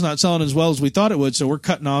 Xbox One's not selling as well as we thought it would, so we're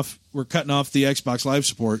cutting off the Xbox Live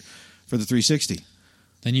support for the 360.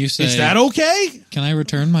 Then you say, is that okay? Can I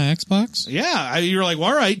return my Xbox? Yeah, you're like, well,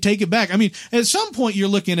 all right, take it back. I mean, at some point you're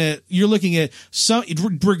looking at some,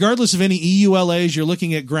 regardless of any EULAs, you're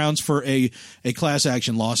looking at grounds for a class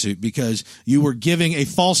action lawsuit because you were giving a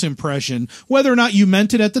false impression, whether or not you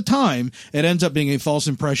meant it at the time. It ends up being a false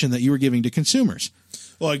impression that you were giving to consumers.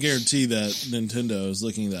 Well, I guarantee that Nintendo is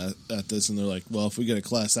looking at this and they're like, well, if we get a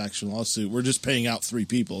class action lawsuit, we're just paying out 3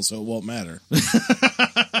 people, so it won't matter.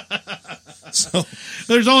 So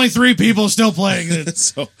there's only 3 people still playing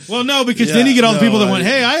it. Well, no, because then you get all the people that went,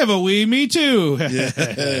 hey, I have a Wii, me too.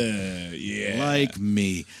 Yeah. Like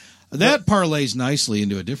me. That parlays nicely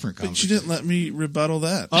into a different conversation. But you didn't let me rebuttal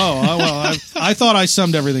that. Oh, well, I thought I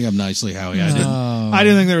summed everything up nicely, Howie. I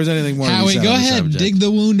didn't think there was anything more. Howie, go ahead, dig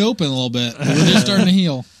the wound open a little bit. We're just starting to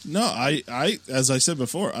heal. No, I, as I said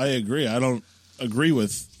before, I agree. I don't agree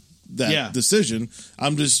with that decision.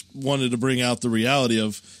 I'm just wanted to bring out the reality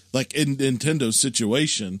of, like, in Nintendo's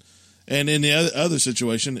situation. And in the other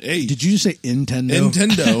situation, hey. Did you say Nintendo?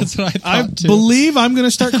 Nintendo. That's what I thought, too. Believe I'm going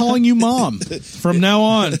to start calling you Mom from now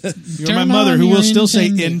on. You're my mother, who will still say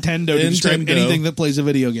Nintendo to describe anything that plays a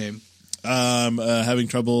video game. Having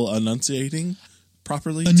trouble enunciating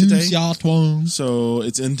properly today. So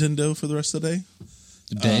it's Nintendo for the rest of the day?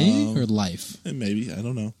 The day or life? Maybe. I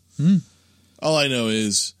don't know. All I know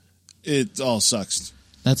is it all sucks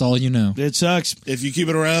That's all you know. It sucks. If you keep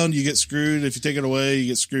it around, you get screwed. If you take it away, you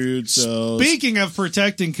get screwed. So, speaking of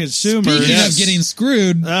protecting consumers, Speaking of getting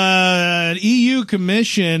screwed, EU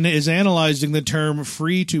Commission is analyzing the term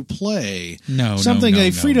free to play.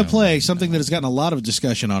 Free to play, something that has gotten a lot of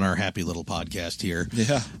discussion on our happy little podcast here.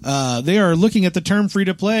 Yeah. They are looking at the term free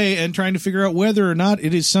to play and trying to figure out whether or not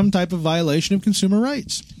it is some type of violation of consumer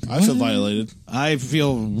rights. I feel violated. I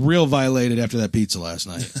feel real violated after that pizza last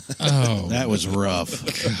night. Oh, that was rough.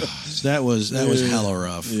 That was hella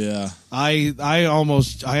rough. Yeah. I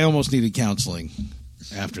almost needed counseling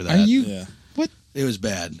after that. Are you? Yeah. What? It was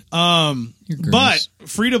bad. You're gross. But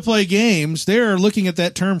free to play games, they're looking at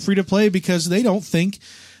that term free to play because they don't think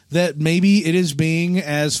that maybe it is being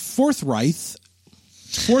as forthrightly.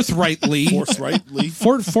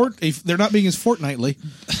 They're not being as fortnightly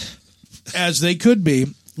as they could be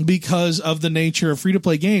because of the nature of free to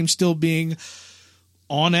play games still being,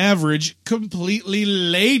 on average, completely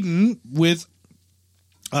laden with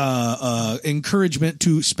encouragement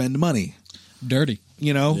to spend money. Dirty.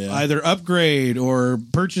 Either upgrade or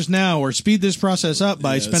purchase now or speed this process up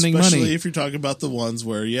by spending money. Especially if you're talking about the ones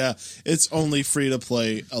where, it's only free to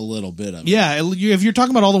play a little bit of it. Yeah, if you're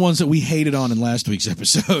talking about all the ones that we hated on in last week's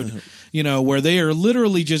episode, where they are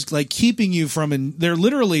literally just like keeping you from, they're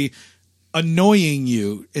literally annoying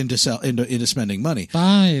you into spending money.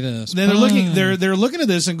 Buy this. Then they're looking at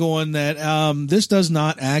this and going that this does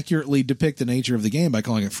not accurately depict the nature of the game by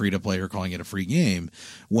calling it free to play or calling it a free game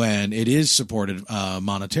when it is supported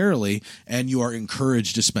monetarily and you are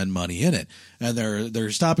encouraged to spend money in it. And they're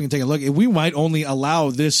stopping and taking a look. We might only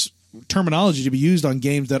allow this terminology to be used on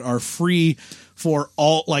games that are free for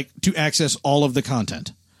all, like to access all of the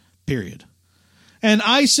content. Period. And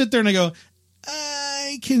I sit there and I go,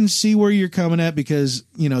 I can see where you're coming at because,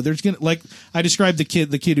 there's going to, like I described the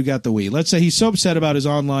kid who got the Wii. Let's say he's so upset about his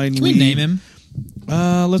online Can Wii. we name him?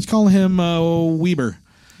 Let's call him Weber.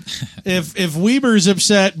 If Weber's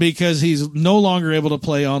upset because he's no longer able to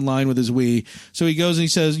play online with his Wii, so he goes and he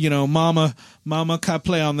says, Mama, can I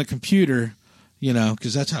play on the computer?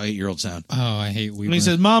 Because that's how 8-year-olds sound. Oh, I hate Weber. And he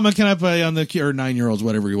says, Mama, can I play on the, or 9-year-olds,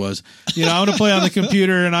 whatever he was. I want to play on the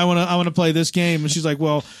computer and I want to play this game. And she's like,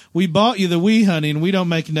 well, we bought you the Wii, honey, and we don't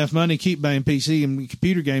make enough money to keep buying PC and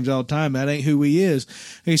computer games all the time. That ain't who we is.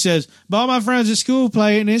 And he says, but all my friends at school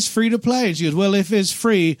play it and it's free to play. And she goes, well, if it's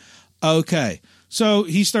free, okay. So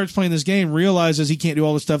he starts playing this game, realizes he can't do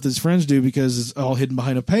all the stuff that his friends do because it's all hidden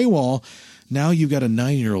behind a paywall. Now you've got a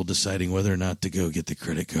 9-year-old deciding whether or not to go get the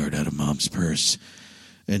credit card out of mom's purse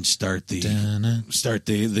and start the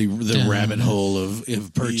rabbit hole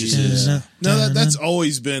of purchases. No, that's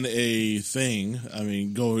always been a thing. I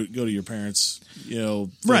mean, go to your parents,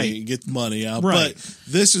 right, get money out. Right. But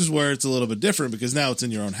this is where it's a little bit different because now it's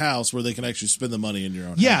in your own house where they can actually spend the money in your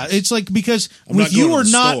own house. Yeah, it's like because if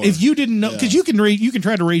you didn't know, because you can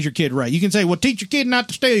try to raise your kid right. You can say, well, teach your kid not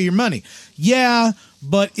to steal your money. Yeah.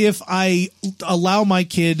 But if I allow my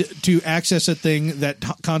kid to access a thing that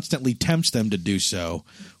constantly tempts them to do so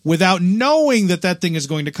without knowing that thing is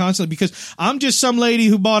going to constantly, because I'm just some lady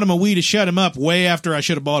who bought him a Wii to shut him up way after I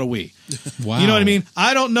should have bought a Wii. Wow. You know what I mean?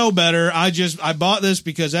 I don't know better. I bought this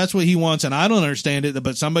because that's what he wants and I don't understand it,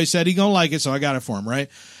 but somebody said he gonna like it, so I got it for him, right?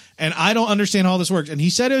 And I don't understand how this works. And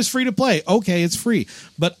he said it was free to play. Okay, it's free.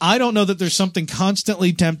 But I don't know that there's something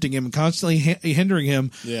constantly tempting him, constantly hindering him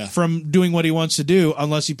from doing what he wants to do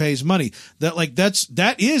unless he pays money.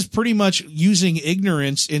 That is pretty much using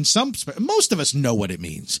ignorance in some. Most of us know what it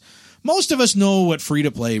means. Most of us know what free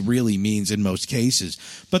to play really means in most cases.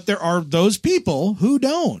 But there are those people who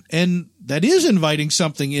don't. And that is inviting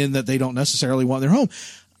something in that they don't necessarily want in their home.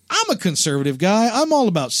 I'm a conservative guy. I'm all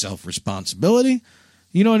about self-responsibility.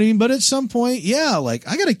 You know what I mean? But at some point, I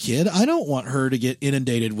got a kid. I don't want her to get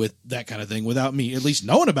inundated with that kind of thing without me at least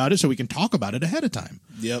knowing about it so we can talk about it ahead of time.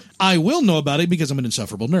 Yep. I will know about it because I'm an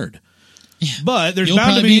insufferable nerd. Yeah. But there's You'll bound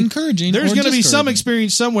to probably be encouraging. There's going to be some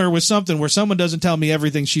experience somewhere with something where someone doesn't tell me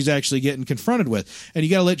everything she's actually getting confronted with. And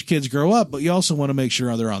you got to let your kids grow up, but you also want to make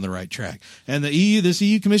sure they're on the right track. And this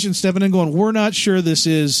EU Commission stepping in going, we're not sure this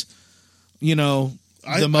is,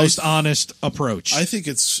 the most honest approach. I think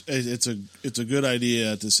it's a good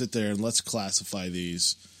idea to sit there and let's classify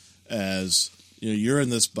these as you're in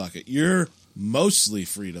this bucket. You're mostly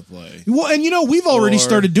free to play. Well, and we've already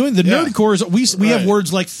started doing the nerdcores. We have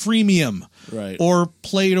words like freemium, right, or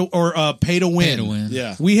pay to win. Pay to win.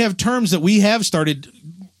 Yeah, we have terms that we have started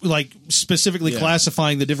specifically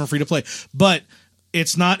classifying the different free to play, but.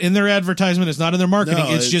 It's not in their advertisement. It's not in their marketing.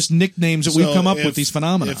 It's just nicknames that we've come up with these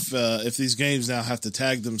phenomena. If these games now have to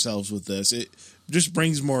tag themselves with this, it just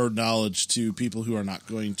brings more knowledge to people who are not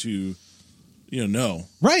going to, know.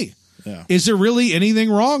 Right. Yeah. Is there really anything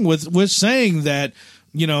wrong with saying that,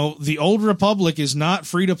 the Old Republic is not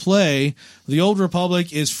free to play? The Old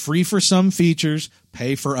Republic is free for some features,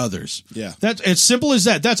 pay for others. Yeah. That's as simple as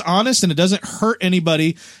that. That's honest, and it doesn't hurt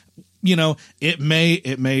anybody. They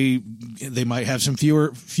might have some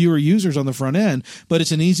fewer users on the front end, but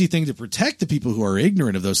it's an easy thing to protect the people who are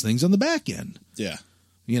ignorant of those things on the back end. Yeah.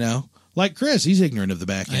 Like Chris, he's ignorant of the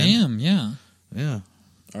back end. I am, yeah. Yeah.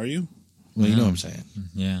 Are you? Well, you know what I'm saying.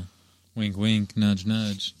 Yeah. Wink, wink, nudge,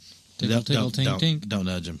 nudge. Tickle, tickle, tink, tink. Don't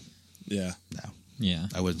nudge him. Yeah. No, Yeah.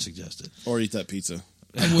 I wouldn't suggest it. Or eat that pizza.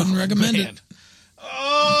 I wouldn't recommend Man. it.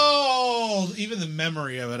 Oh, even the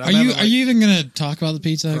memory of it. Are you even going to talk about the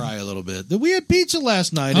pizza? Cry a little bit. We had pizza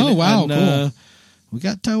last night. Oh, wow, cool. We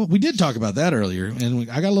got toe. We did talk about that earlier, and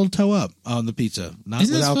I got a little toe up on the pizza. Not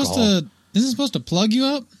Isn't with it alcohol. isn't it supposed to plug you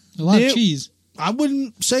up? A lot of cheese. I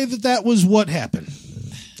wouldn't say that was what happened.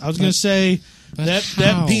 I was going to say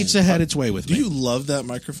that pizza had its way with Do me. you love that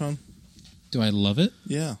microphone? Do I love it?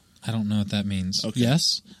 Yeah. I don't know what that means. Okay.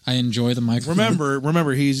 Yes, I enjoy the microphone.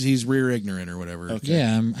 Remember, he's rear ignorant or whatever. Okay.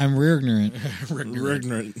 Yeah, I'm rear ignorant. We're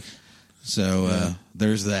ignorant. So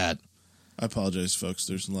there's that. I apologize, folks.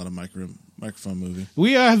 There's a lot of microphone moving.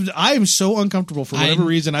 I am so uncomfortable for whatever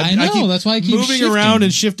reason. I know, keep that's why I keep moving shifting. around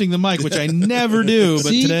and shifting the mic, which I never do. But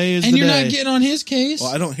See? today is and the you're day. not getting on his case.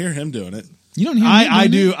 Well, I don't hear him doing it. You don't hear me I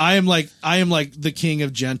doing do. it? I am like the king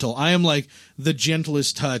of gentle. I am like the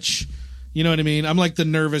gentlest touch. You know what I mean? I'm like the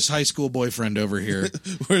nervous high school boyfriend over here.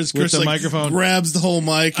 Whereas With Chris the microphone. grabs the whole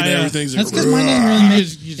mic and everything's That's because mine doesn't really He make.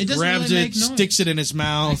 just It doesn't grabs really it, make noise. sticks it in his I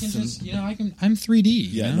mouth. can and- just, I'm 3D.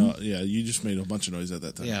 Yeah, you know? no, yeah. You just made a bunch of noise at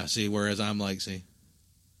that time. yeah, see, whereas I'm like, see,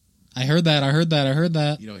 I heard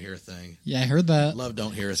that. you don't hear a thing. Yeah, I heard that. Love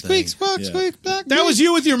don't hear a thing. Squeak, squawk, Yeah. squeak, back. That was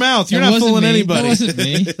you with your mouth. You're That not wasn't fooling me. anybody. That wasn't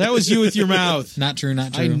me. That was you with your mouth. Not true.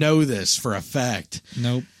 I know this for a fact.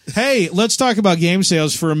 Nope. Hey, let's talk about game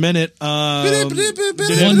sales for a minute. 1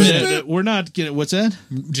 minute. We're not getting. What's that?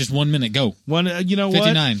 Just 1 minute. Go. One. You know what?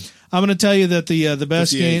 59. I'm going to tell you that the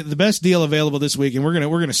best 58. the best deal available this week, and we're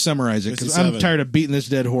gonna summarize it because I'm 57. tired of beating this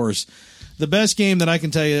dead horse. The best game that I can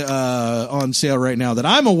tell you on sale right now that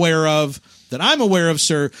I'm aware of,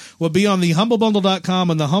 sir, will be on the HumbleBundle.com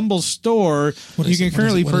and the Humble Store. You can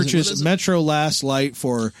currently purchase Metro Last Light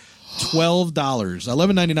for $12,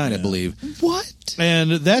 $11.99, I believe. What?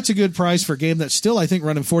 And that's a good price for a game that's still, I think,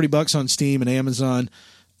 running $40 on Steam and Amazon.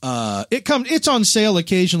 It's on sale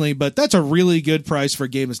occasionally, but that's a really good price for a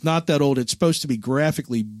game that's not that old. It's supposed to be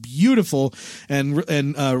graphically beautiful and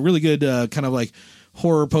really good, kind of like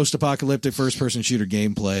horror post-apocalyptic first-person shooter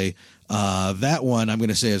gameplay. That one I'm going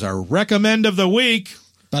to say is our recommend of the week.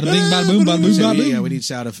 Bada bing, bada boom, bada boom, bada boom. Yeah, we need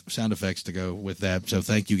sound effects to go with that. So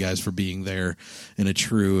thank you guys for being there in a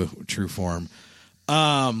true form.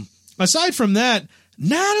 Aside from that,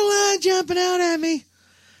 not a lot jumping out at me.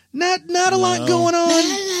 Not a lot going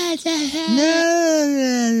on.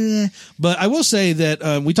 No. But I will say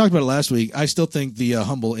that we talked about it last week. I still think the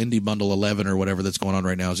Humble Indie Bundle 11 or whatever that's going on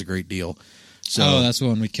right now is a great deal. So, that's the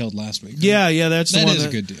one we killed last week. yeah, that's the That one is a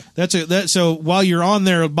good deal. So while you're on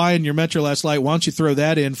there buying your Metro Last Light, why don't you throw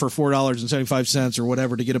that in for $4.75 or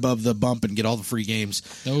whatever to get above the bump and get all the free games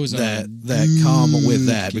Those that are come with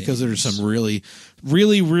that, good because there's some really,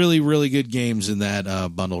 really, really, really good games in that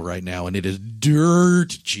bundle right now, and it is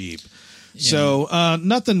dirt cheap. Yeah. So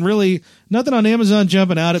nothing on Amazon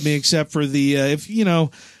jumping out at me except for the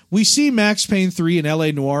we see Max Payne 3 and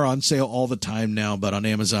LA Noire on sale all the time now, but on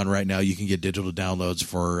Amazon right now you can get digital downloads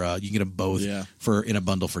for you can get them both for in a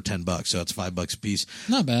bundle for $10, so it's $5 a piece.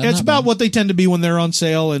 Not bad. It's not about bad. what they tend to be when they're on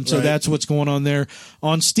sale, and so Right. that's what's going on there.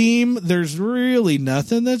 On Steam, there's really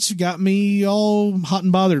nothing that's got me all hot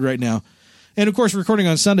and bothered right now. And of course, recording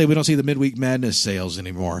on Sunday, we don't see the Midweek Madness sales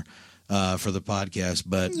anymore for the podcast.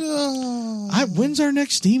 But when's our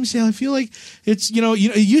next Steam sale? I feel like it's it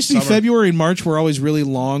used to be Summer. February and March were always really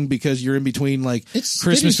long because you're in between like It's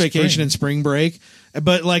Christmas spring. vacation and spring break.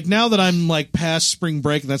 But like now that I'm like past spring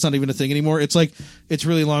break and that's not even a thing anymore, it's like it's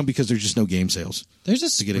really long because there's just no game sales There's a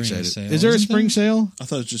to get spring excited. sale. Is there a isn't spring sale? I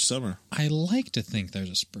thought it was just summer. I like to think there's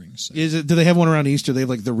a spring sale. Is it? Do they have one around Easter? They have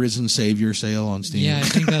like the Risen Savior sale on Steam. Yeah, I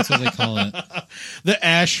think that's what they call it. The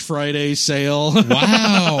Ash Friday sale.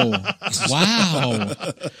 Wow. Wow.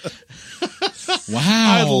 Wow.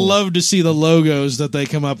 I'd love to see the logos that they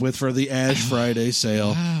come up with for the Ash Friday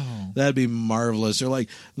sale. Wow. That'd be marvelous. Or like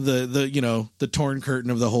the torn curtain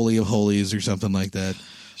of the Holy of Holies or something like that.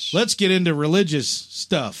 Let's get into religious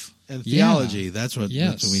stuff and theology. That's what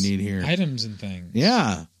we need here. Items and things.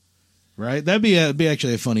 Yeah. Right? That'd be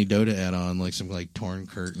actually a funny Dota add-on, like some like torn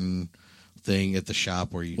curtain thing at the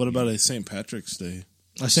shop where you. What about a St. Patrick's Day?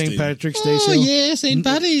 A St. Patrick's Day Oh sale. yeah, St.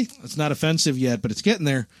 Patty. It's not offensive yet, but it's getting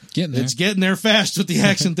there. Getting there. It's getting there fast with the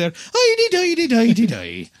accent there.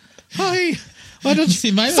 Hi. Why don't you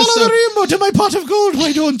See, mine was follow so- the rainbow to my pot of gold?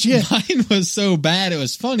 Why don't you? Mine was so bad it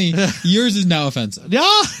was funny. Yours is now offensive.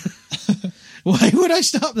 Yeah. Why would I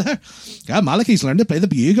stop there? God, Malachi's learned to play the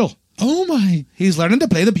bugle. Oh my! He's learning to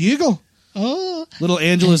play the bugle. Oh, Little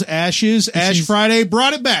Angela's Ashes, Ash is- Friday,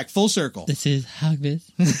 brought it back full circle. this is Hogmas.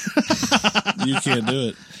 You can't do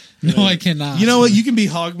it. No, I cannot. You know what? You can be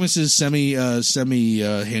Hogmas's semi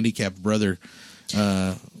handicapped brother,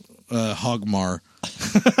 Hogmar.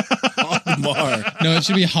 Mar. No, it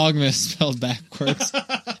should be Hogmas spelled backwards.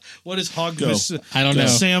 What is Hogmas? I don't know.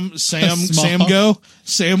 Sam Small. Go.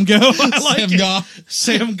 Sam Go. I like Sam it. Goff.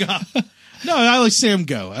 Sam Go. No, I like Sam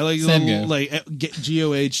Go. I like Sam little, Go. like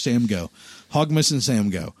GOH Sam Go. Hogmas and Sam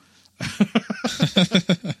Go.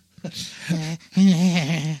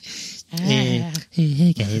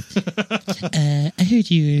 Hey guys, I heard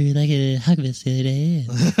you were like a Hogmas the other day.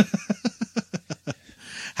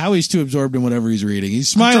 Howie's too absorbed in whatever he's reading. He's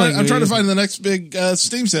smiling. I'm trying to find the next big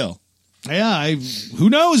Steam sale. Yeah, who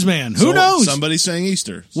knows, man? Who So, knows? Somebody's saying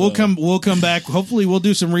Easter. We'll so- come back. Hopefully, we'll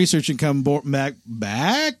do some research and come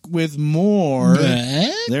back with more.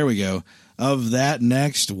 There we go. Of that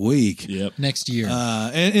next week. Yep. Next year.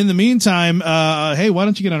 And in the meantime, hey, why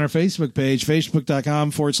don't you get on our Facebook page,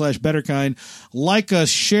 facebook.com/betterkind. Like us,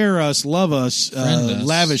 share us, love us, Friend us.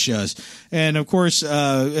 lavish us. And of course,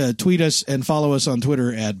 tweet us and follow us on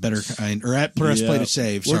Twitter at betterkind or at press play to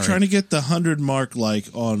save. We're Sorry. trying to get the 100 mark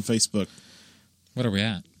on Facebook. What are we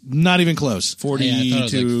at? Not even close. 40 Yeah, I thought it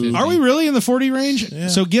was like to 50. Are we really in the 40 range? Yeah.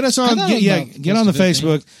 So get us I on. thought it was about Get on the close to 50.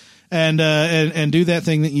 Facebook and do that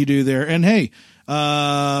thing that you do there. And hey,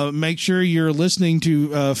 make sure you're listening to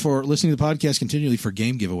the podcast continually for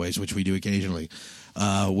game giveaways, which we do occasionally.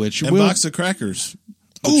 Which and will box of crackers.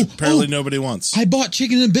 Which apparently nobody wants. I bought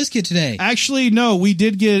chicken and biscuit today. actually no, we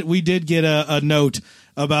did get a note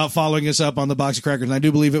about following us up on the box of crackers, and I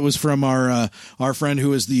do believe it was from our friend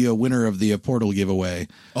who is the winner of the Portal giveaway.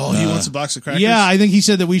 Oh, he wants a box of crackers? Yeah, I think he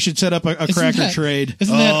said that we should set up a Isn't cracker that- trade.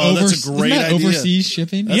 Isn't that, Oh, that's a great isn't that idea. overseas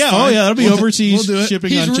shipping? That's Yeah, fine. that'll be We'll do- overseas we'll do it. shipping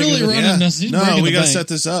He's on really chicken. running Yeah. us. He's No, breaking we the got to bank. set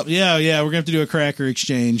this up. Yeah, we're gonna have to do a cracker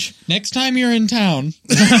exchange. Next time you're in town,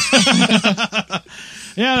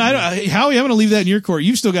 Yeah, Howie, I'm going to leave that in your court.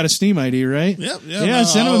 You've still got a Steam ID, right? Yep. Yeah,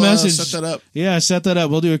 send him a I'll, message. set that up. Yeah, set that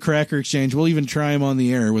up. We'll do a cracker exchange. We'll even try him on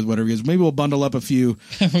the air with whatever it is. Maybe we'll bundle up a few.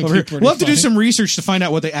 would over be here. pretty We'll have to do funny. some research to find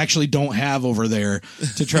out what they actually don't have over there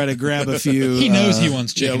to try to grab a few. he knows he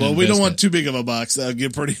wants Yeah, chicken. well, and we don't biscuit. want too big of a box. That would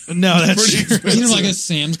get pretty. No, that's pretty true. expensive. You know, like a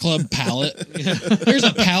Sam's Club pallet. Here's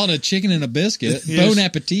a pallet of chicken and a biscuit. Yes. Bon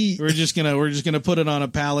appetit. We're just gonna put it on a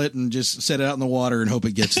pallet and just set it out in the water and hope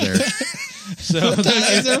it gets there. So is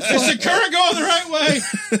the current going the right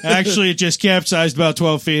way? Actually, it just capsized about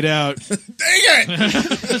 12 feet out. Dang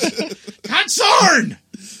it! Concern.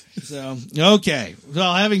 So okay.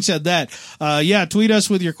 Well, having said that, tweet us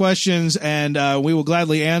with your questions, and we will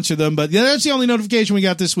gladly answer them. But that's the only notification we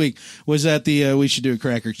got this week was that we should do a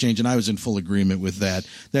cracker exchange, and I was in full agreement with that.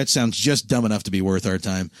 That sounds just dumb enough to be worth our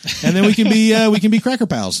time, and then we can be cracker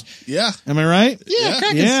pals. Yeah. Am I right? Yeah,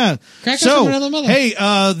 crackers. Yeah. Crackers So, from another mother. hey,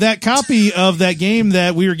 that copy of that game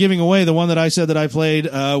that we were giving away, the one that I said that I played,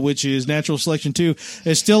 which is Natural Selection 2,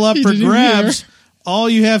 is still up You for didn't grabs. hear. All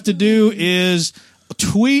you have to do is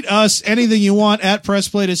tweet us anything you want at Press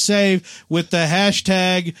Play to Save with the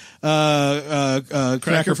hashtag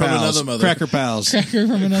Cracker from Pals. another mother. Cracker Pals. Cracker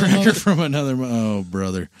from another Cracker mother. from another. Oh,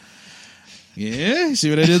 brother. Yeah, see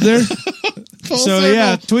what I did there? Full So circle.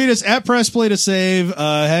 yeah, tweet us at Press Play to Save,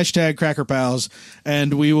 hashtag Cracker Pals,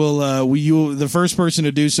 and we will. The first person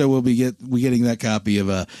to do so will be getting that copy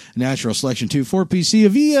of Natural Selection 2 for PC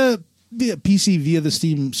via PC via the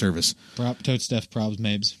Steam service. Totes Def Probs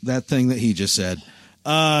Mabes. That thing that he just said.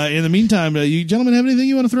 In the meantime, you gentlemen have anything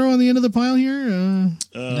you want to throw on the end of the pile here?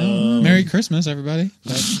 No. Merry Christmas, everybody.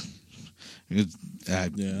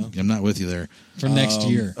 I'm not with you there. For next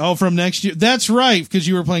year. Oh, from next year. That's right, because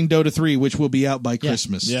you were playing Dota 3, which will be out by Yeah.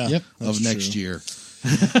 Christmas Yeah. Yep. of That's next true. year.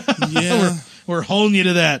 Yeah. We're holding you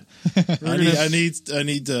to that. I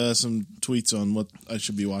need some tweets on what I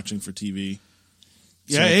should be watching for TV.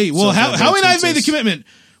 Yeah, So- hey, well, so Howie that and I have made the tweets us. commitment.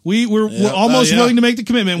 We're Yep. almost Yeah. willing to make the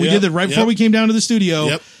commitment. We Yep. did that right before Yep. we came down to the studio.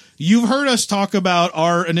 Yep. You've heard us talk about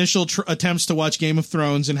our initial attempts to watch Game of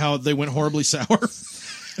Thrones and how they went horribly sour.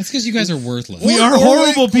 That's because you guys are worthless. We are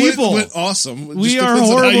horrible people. Went awesome. It We just are depends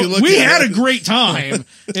on how you horrible. look We at had it. a great time.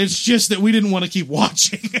 It's just that we didn't want to keep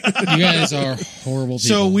watching. You guys are horrible people.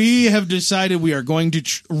 So we have decided we are going to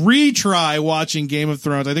retry watching Game of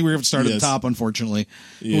Thrones. I think we're going to start at Yes. the top, unfortunately.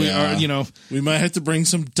 We Yeah. are, we might have to bring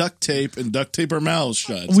some duct tape and duct tape our mouths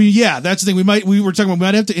shut. that's the thing. We were talking about, we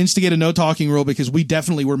might have to instigate a no talking rule because we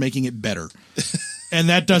definitely were making it better. And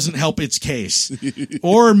that doesn't help its case.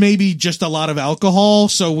 Or maybe just a lot of alcohol,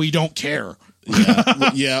 so we don't care.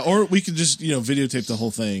 Yeah, or we could just videotape the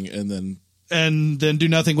whole thing and then do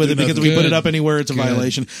nothing with Do it because if nothing. we put it Good. up anywhere, it's a Good.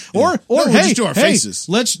 violation. Yeah. Or No, we'll hey, just do our faces.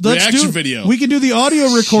 let's Reaction do video. We can do the audio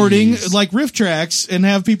recording Jeez. like riff tracks and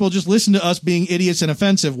have people just listen to us being idiots and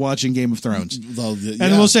offensive watching Game of Thrones. Well,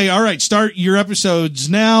 And we'll say, all right, start your episodes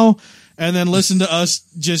now, and then listen to us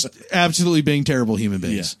just absolutely being terrible human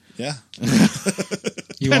beings. yeah.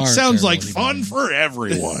 You That are sounds terrible like people. fun for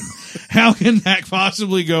everyone. How can that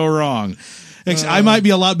possibly go wrong? I might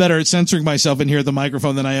be a lot better at censoring myself in here at the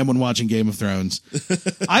microphone than I am when watching Game of Thrones.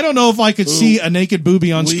 I don't know if I could see a naked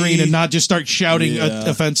booby on screen and not just start shouting Yeah.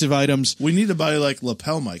 offensive items. We need to buy like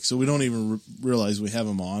lapel mics so we don't even realize we have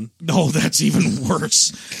them on. No, that's even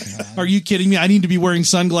worse. Are you kidding me? I need to be wearing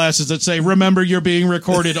sunglasses that say, remember you're being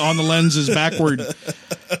recorded on the lenses backward.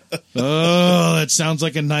 Oh, that sounds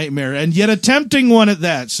like a nightmare. And yet a tempting one at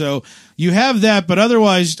that. So you have that, but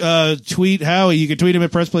otherwise, tweet Howie. You can tweet him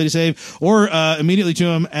at Press Play to Save or immediately to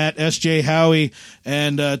him at SJ Howie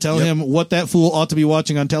and tell him what that fool ought to be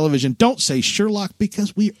watching on television. Don't say Sherlock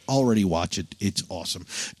because we already watch it. It's awesome.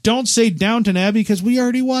 Don't say Downton Abbey because we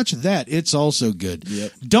already watched that. It's also good.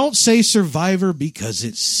 Yep. Don't say Survivor because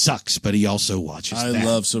it sucks, but he also watches I that.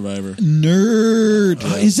 love Survivor. Nerd.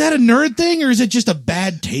 Is that a nerd thing or is it just a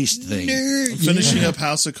bad taste thing? Finishing up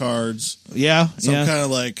House of Cards. Yeah. Some yeah. kind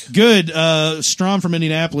of like Good. Strom from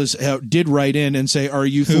Indianapolis did write in and say, "Are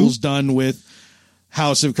you fools done with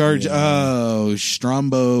House of Cards?" Yeah. Oh,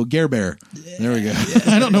 Strombo Bear. There we go.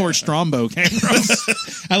 I don't know where Strombo came from.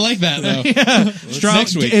 I like that though.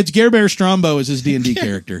 Next week. It's Bear Strombo is his D&D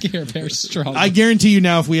character. Care Bear strong. I guarantee you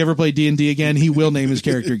now, if we ever play D&D again, he will name his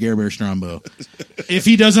character Bear Strombo. If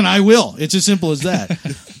he doesn't, I will. It's as simple as that.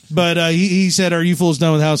 But he said, "Are you fools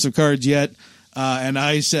done with House of Cards yet?" And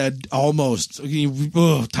I said, almost.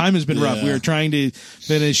 Time has been rough. Yeah. We are trying to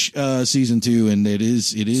finish season 2, and it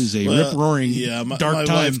is a rip-roaring dark my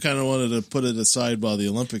time. wife kind of wanted to put it aside while the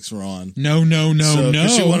Olympics were on. no.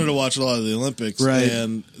 'Cause she wanted to watch a lot of the Olympics, Right.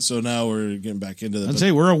 And so now we're getting back into that. I'd but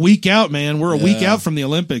say we're a week out, man. We're a week Yeah. out from the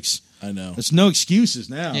Olympics. I know. There's no excuses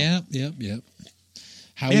now. Yep.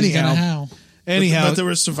 How's Anyhow. gonna how? Anyhow. but there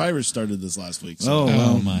were Survivor started this last week. So. Oh,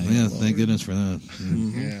 well, my yeah, Lord. thank goodness for that.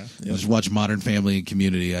 Yeah. Just watch Modern Family and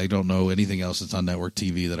Community. I don't know anything else that's on network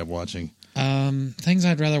TV that I'm watching. Things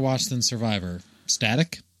I'd rather watch than Survivor.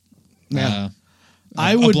 Static. Yeah.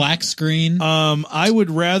 A black screen. I would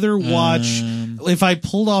rather watch if I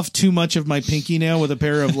pulled off too much of my pinky nail with a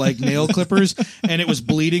pair of like nail clippers and it was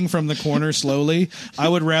bleeding from the corner slowly. I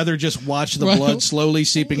would rather just watch the Well, blood slowly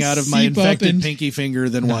seeping out of my seep up infected and- pinky finger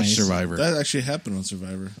than watch Nice. Survivor. That actually happened on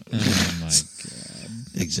Survivor. Oh my!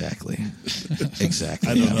 Exactly. I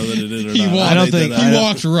Exactly. don't know that it did or He not. walked, I don't think- he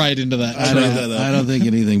walked right into that. I trap. made that up. I don't think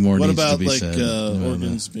anything more What needs to about be like said. I don't know.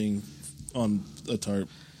 organs being on a tarp?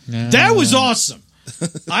 That was awesome.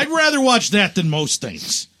 I'd rather watch that than most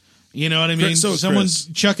things. You know what I mean? So Someone's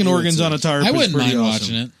Chris, chucking you would organs say. on a tarp. I is wouldn't pretty mind awesome.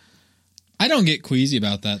 watching it. I don't get queasy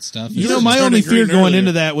about that stuff. You You know, were my starting only fear green going earlier.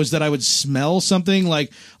 into that was that I would smell something like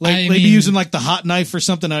I they'd be mean- using like the hot knife for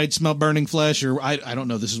something. I'd smell burning flesh, or I don't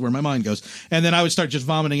know. This is where my mind goes, and then I would start just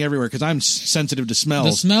vomiting everywhere because I'm sensitive to the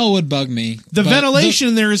smells. smell would bug me. The but ventilation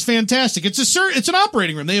in there is fantastic. It's an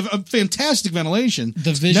operating room. They have a fantastic ventilation.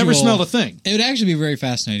 The visual. Never smelled a thing. It would actually be very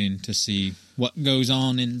fascinating to see what goes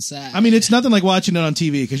on inside. I mean, it's nothing like watching it on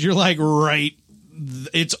TV because you're like right.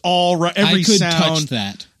 It's all right. Every I could sound. touch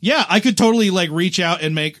that. Yeah, I could totally like reach out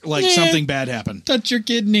and make like Yeah. something bad happen. Touch your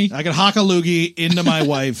kidney. I could hock a loogie into my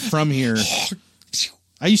wife from here.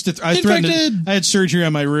 I used to. I threatened. Infected. I had surgery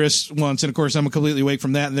on my wrist once, and of course, I'm completely awake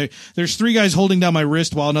from that. And there's 3 guys holding down my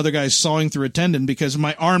wrist while another guy's sawing through a tendon because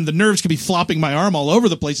my arm, the nerves could be flopping my arm all over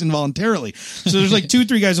the place involuntarily. So there's like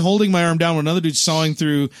 2-3 guys holding my arm down, while another dude's sawing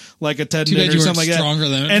through like a tendon bad or you weren't something like that. stronger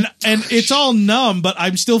than it. And it's all numb, but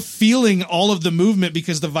I'm still feeling all of the movement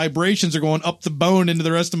because the vibrations are going up the bone into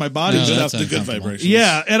the rest of my body. No, and that's stuff. The good uncomfortable. vibrations.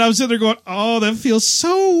 Yeah, and I was sitting there going, "Oh, that feels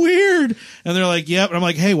so weird." And they're like, "Yep." And I'm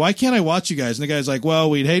like, "Hey, why can't I watch you guys?" And the guy's like,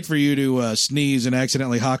 "Well, we'd hate for you to sneeze and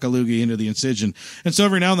accidentally hock a loogie into the incision." And so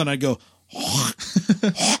every now and then I'd go,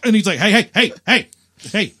 and he's like,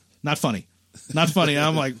 "Hey, not funny, not funny." And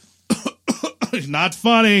I'm like, not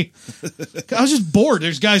funny. I was just bored.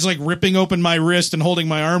 There's guys like ripping open my wrist and holding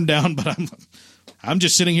my arm down, but I'm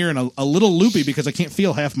just sitting here in a little loopy because I can't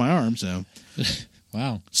feel half my arm. So,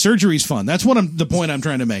 wow, surgery's fun. That's what the point I'm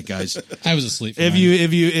trying to make, guys. I was asleep.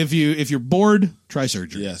 If you're bored, try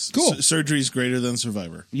surgery. Yes, cool. Surgery's greater than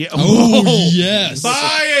Survivor. Yeah. Oh, yes.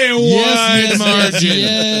 By a wide margin.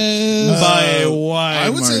 Yes. By a wide I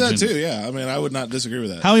would margin. say that too. Yeah, I mean, I would not disagree with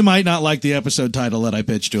that. Howie might not like the episode title that I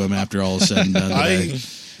pitched to him after all is said and done today. I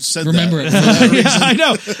said Remember that. it. Yeah, I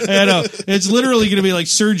know. It's literally going to be like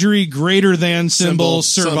surgery greater than symbol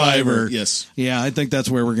survivor. Yes. Yeah, I think that's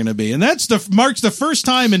where we're going to be, and that's marks the first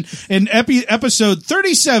time in episode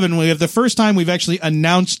 37. We have the first time we've actually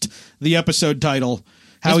announced the episode title.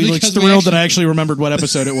 Howie looks because we thrilled that I actually remembered what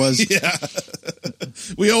episode it was. Yeah.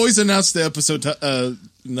 We always announce the episode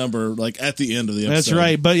number like at the end of the episode. That's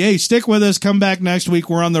right. But hey, stick with us. Come back next week.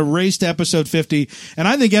 We're on the race to episode 50, and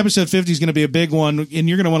I think episode 50 is going to be a big one. And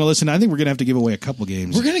you're going to want to listen. I think we're going to have to give away a couple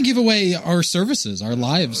games. We're going to give away our services, our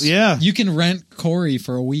lives. Yeah. You can rent Corey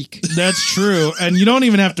for a week. That's true. And you don't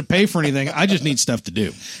even have to pay for anything. I just need stuff to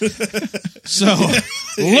do. So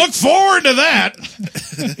look forward to that.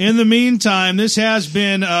 In the meantime, this has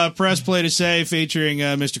been Press Play to Say featuring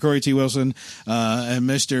Mr. Corey T. Wilson and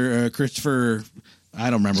Mr. Christopher. I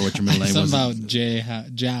don't remember what your middle name was. Something about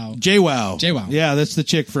Jow. JWoww. JWoww. Yeah, that's the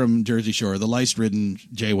chick from Jersey Shore, the lice-ridden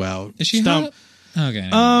JWoww. Is she hot? Okay.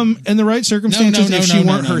 In the right circumstances, No, if she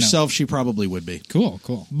weren't no. herself, she probably would be. Cool.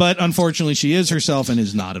 But unfortunately, she is herself and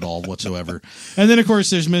is not at all whatsoever. And then, of course,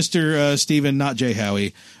 there's Mr. Steven, not Jay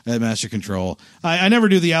Howie, at Master Control. I never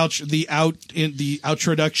do the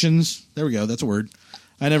outroductions. There we go. That's a word.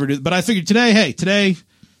 I never do. But I figured today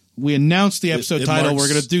we announced the episode title. We're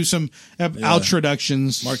going to do some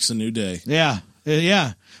outroductions. Marks a new day. Yeah.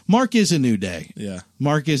 Mark is a new day. Yeah.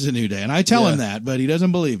 Mark is a new day. And I tell him that, but he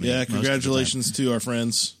doesn't believe me. Yeah, congratulations to our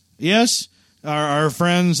friends. Yes. Our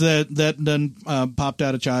friends that done popped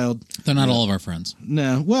out a child. They're not all of our friends.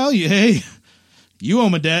 No. Well, hey, you owe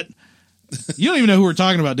them a debt. You don't even know who we're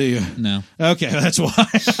talking about, do you? No. Okay, that's why.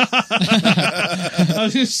 I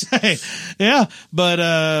was going to say, yeah, but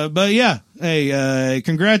yeah. Hey,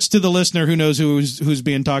 congrats to the listener who knows who's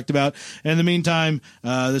being talked about. In the meantime,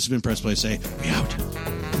 this has been Press Play Say. We out.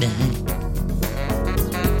 Bye.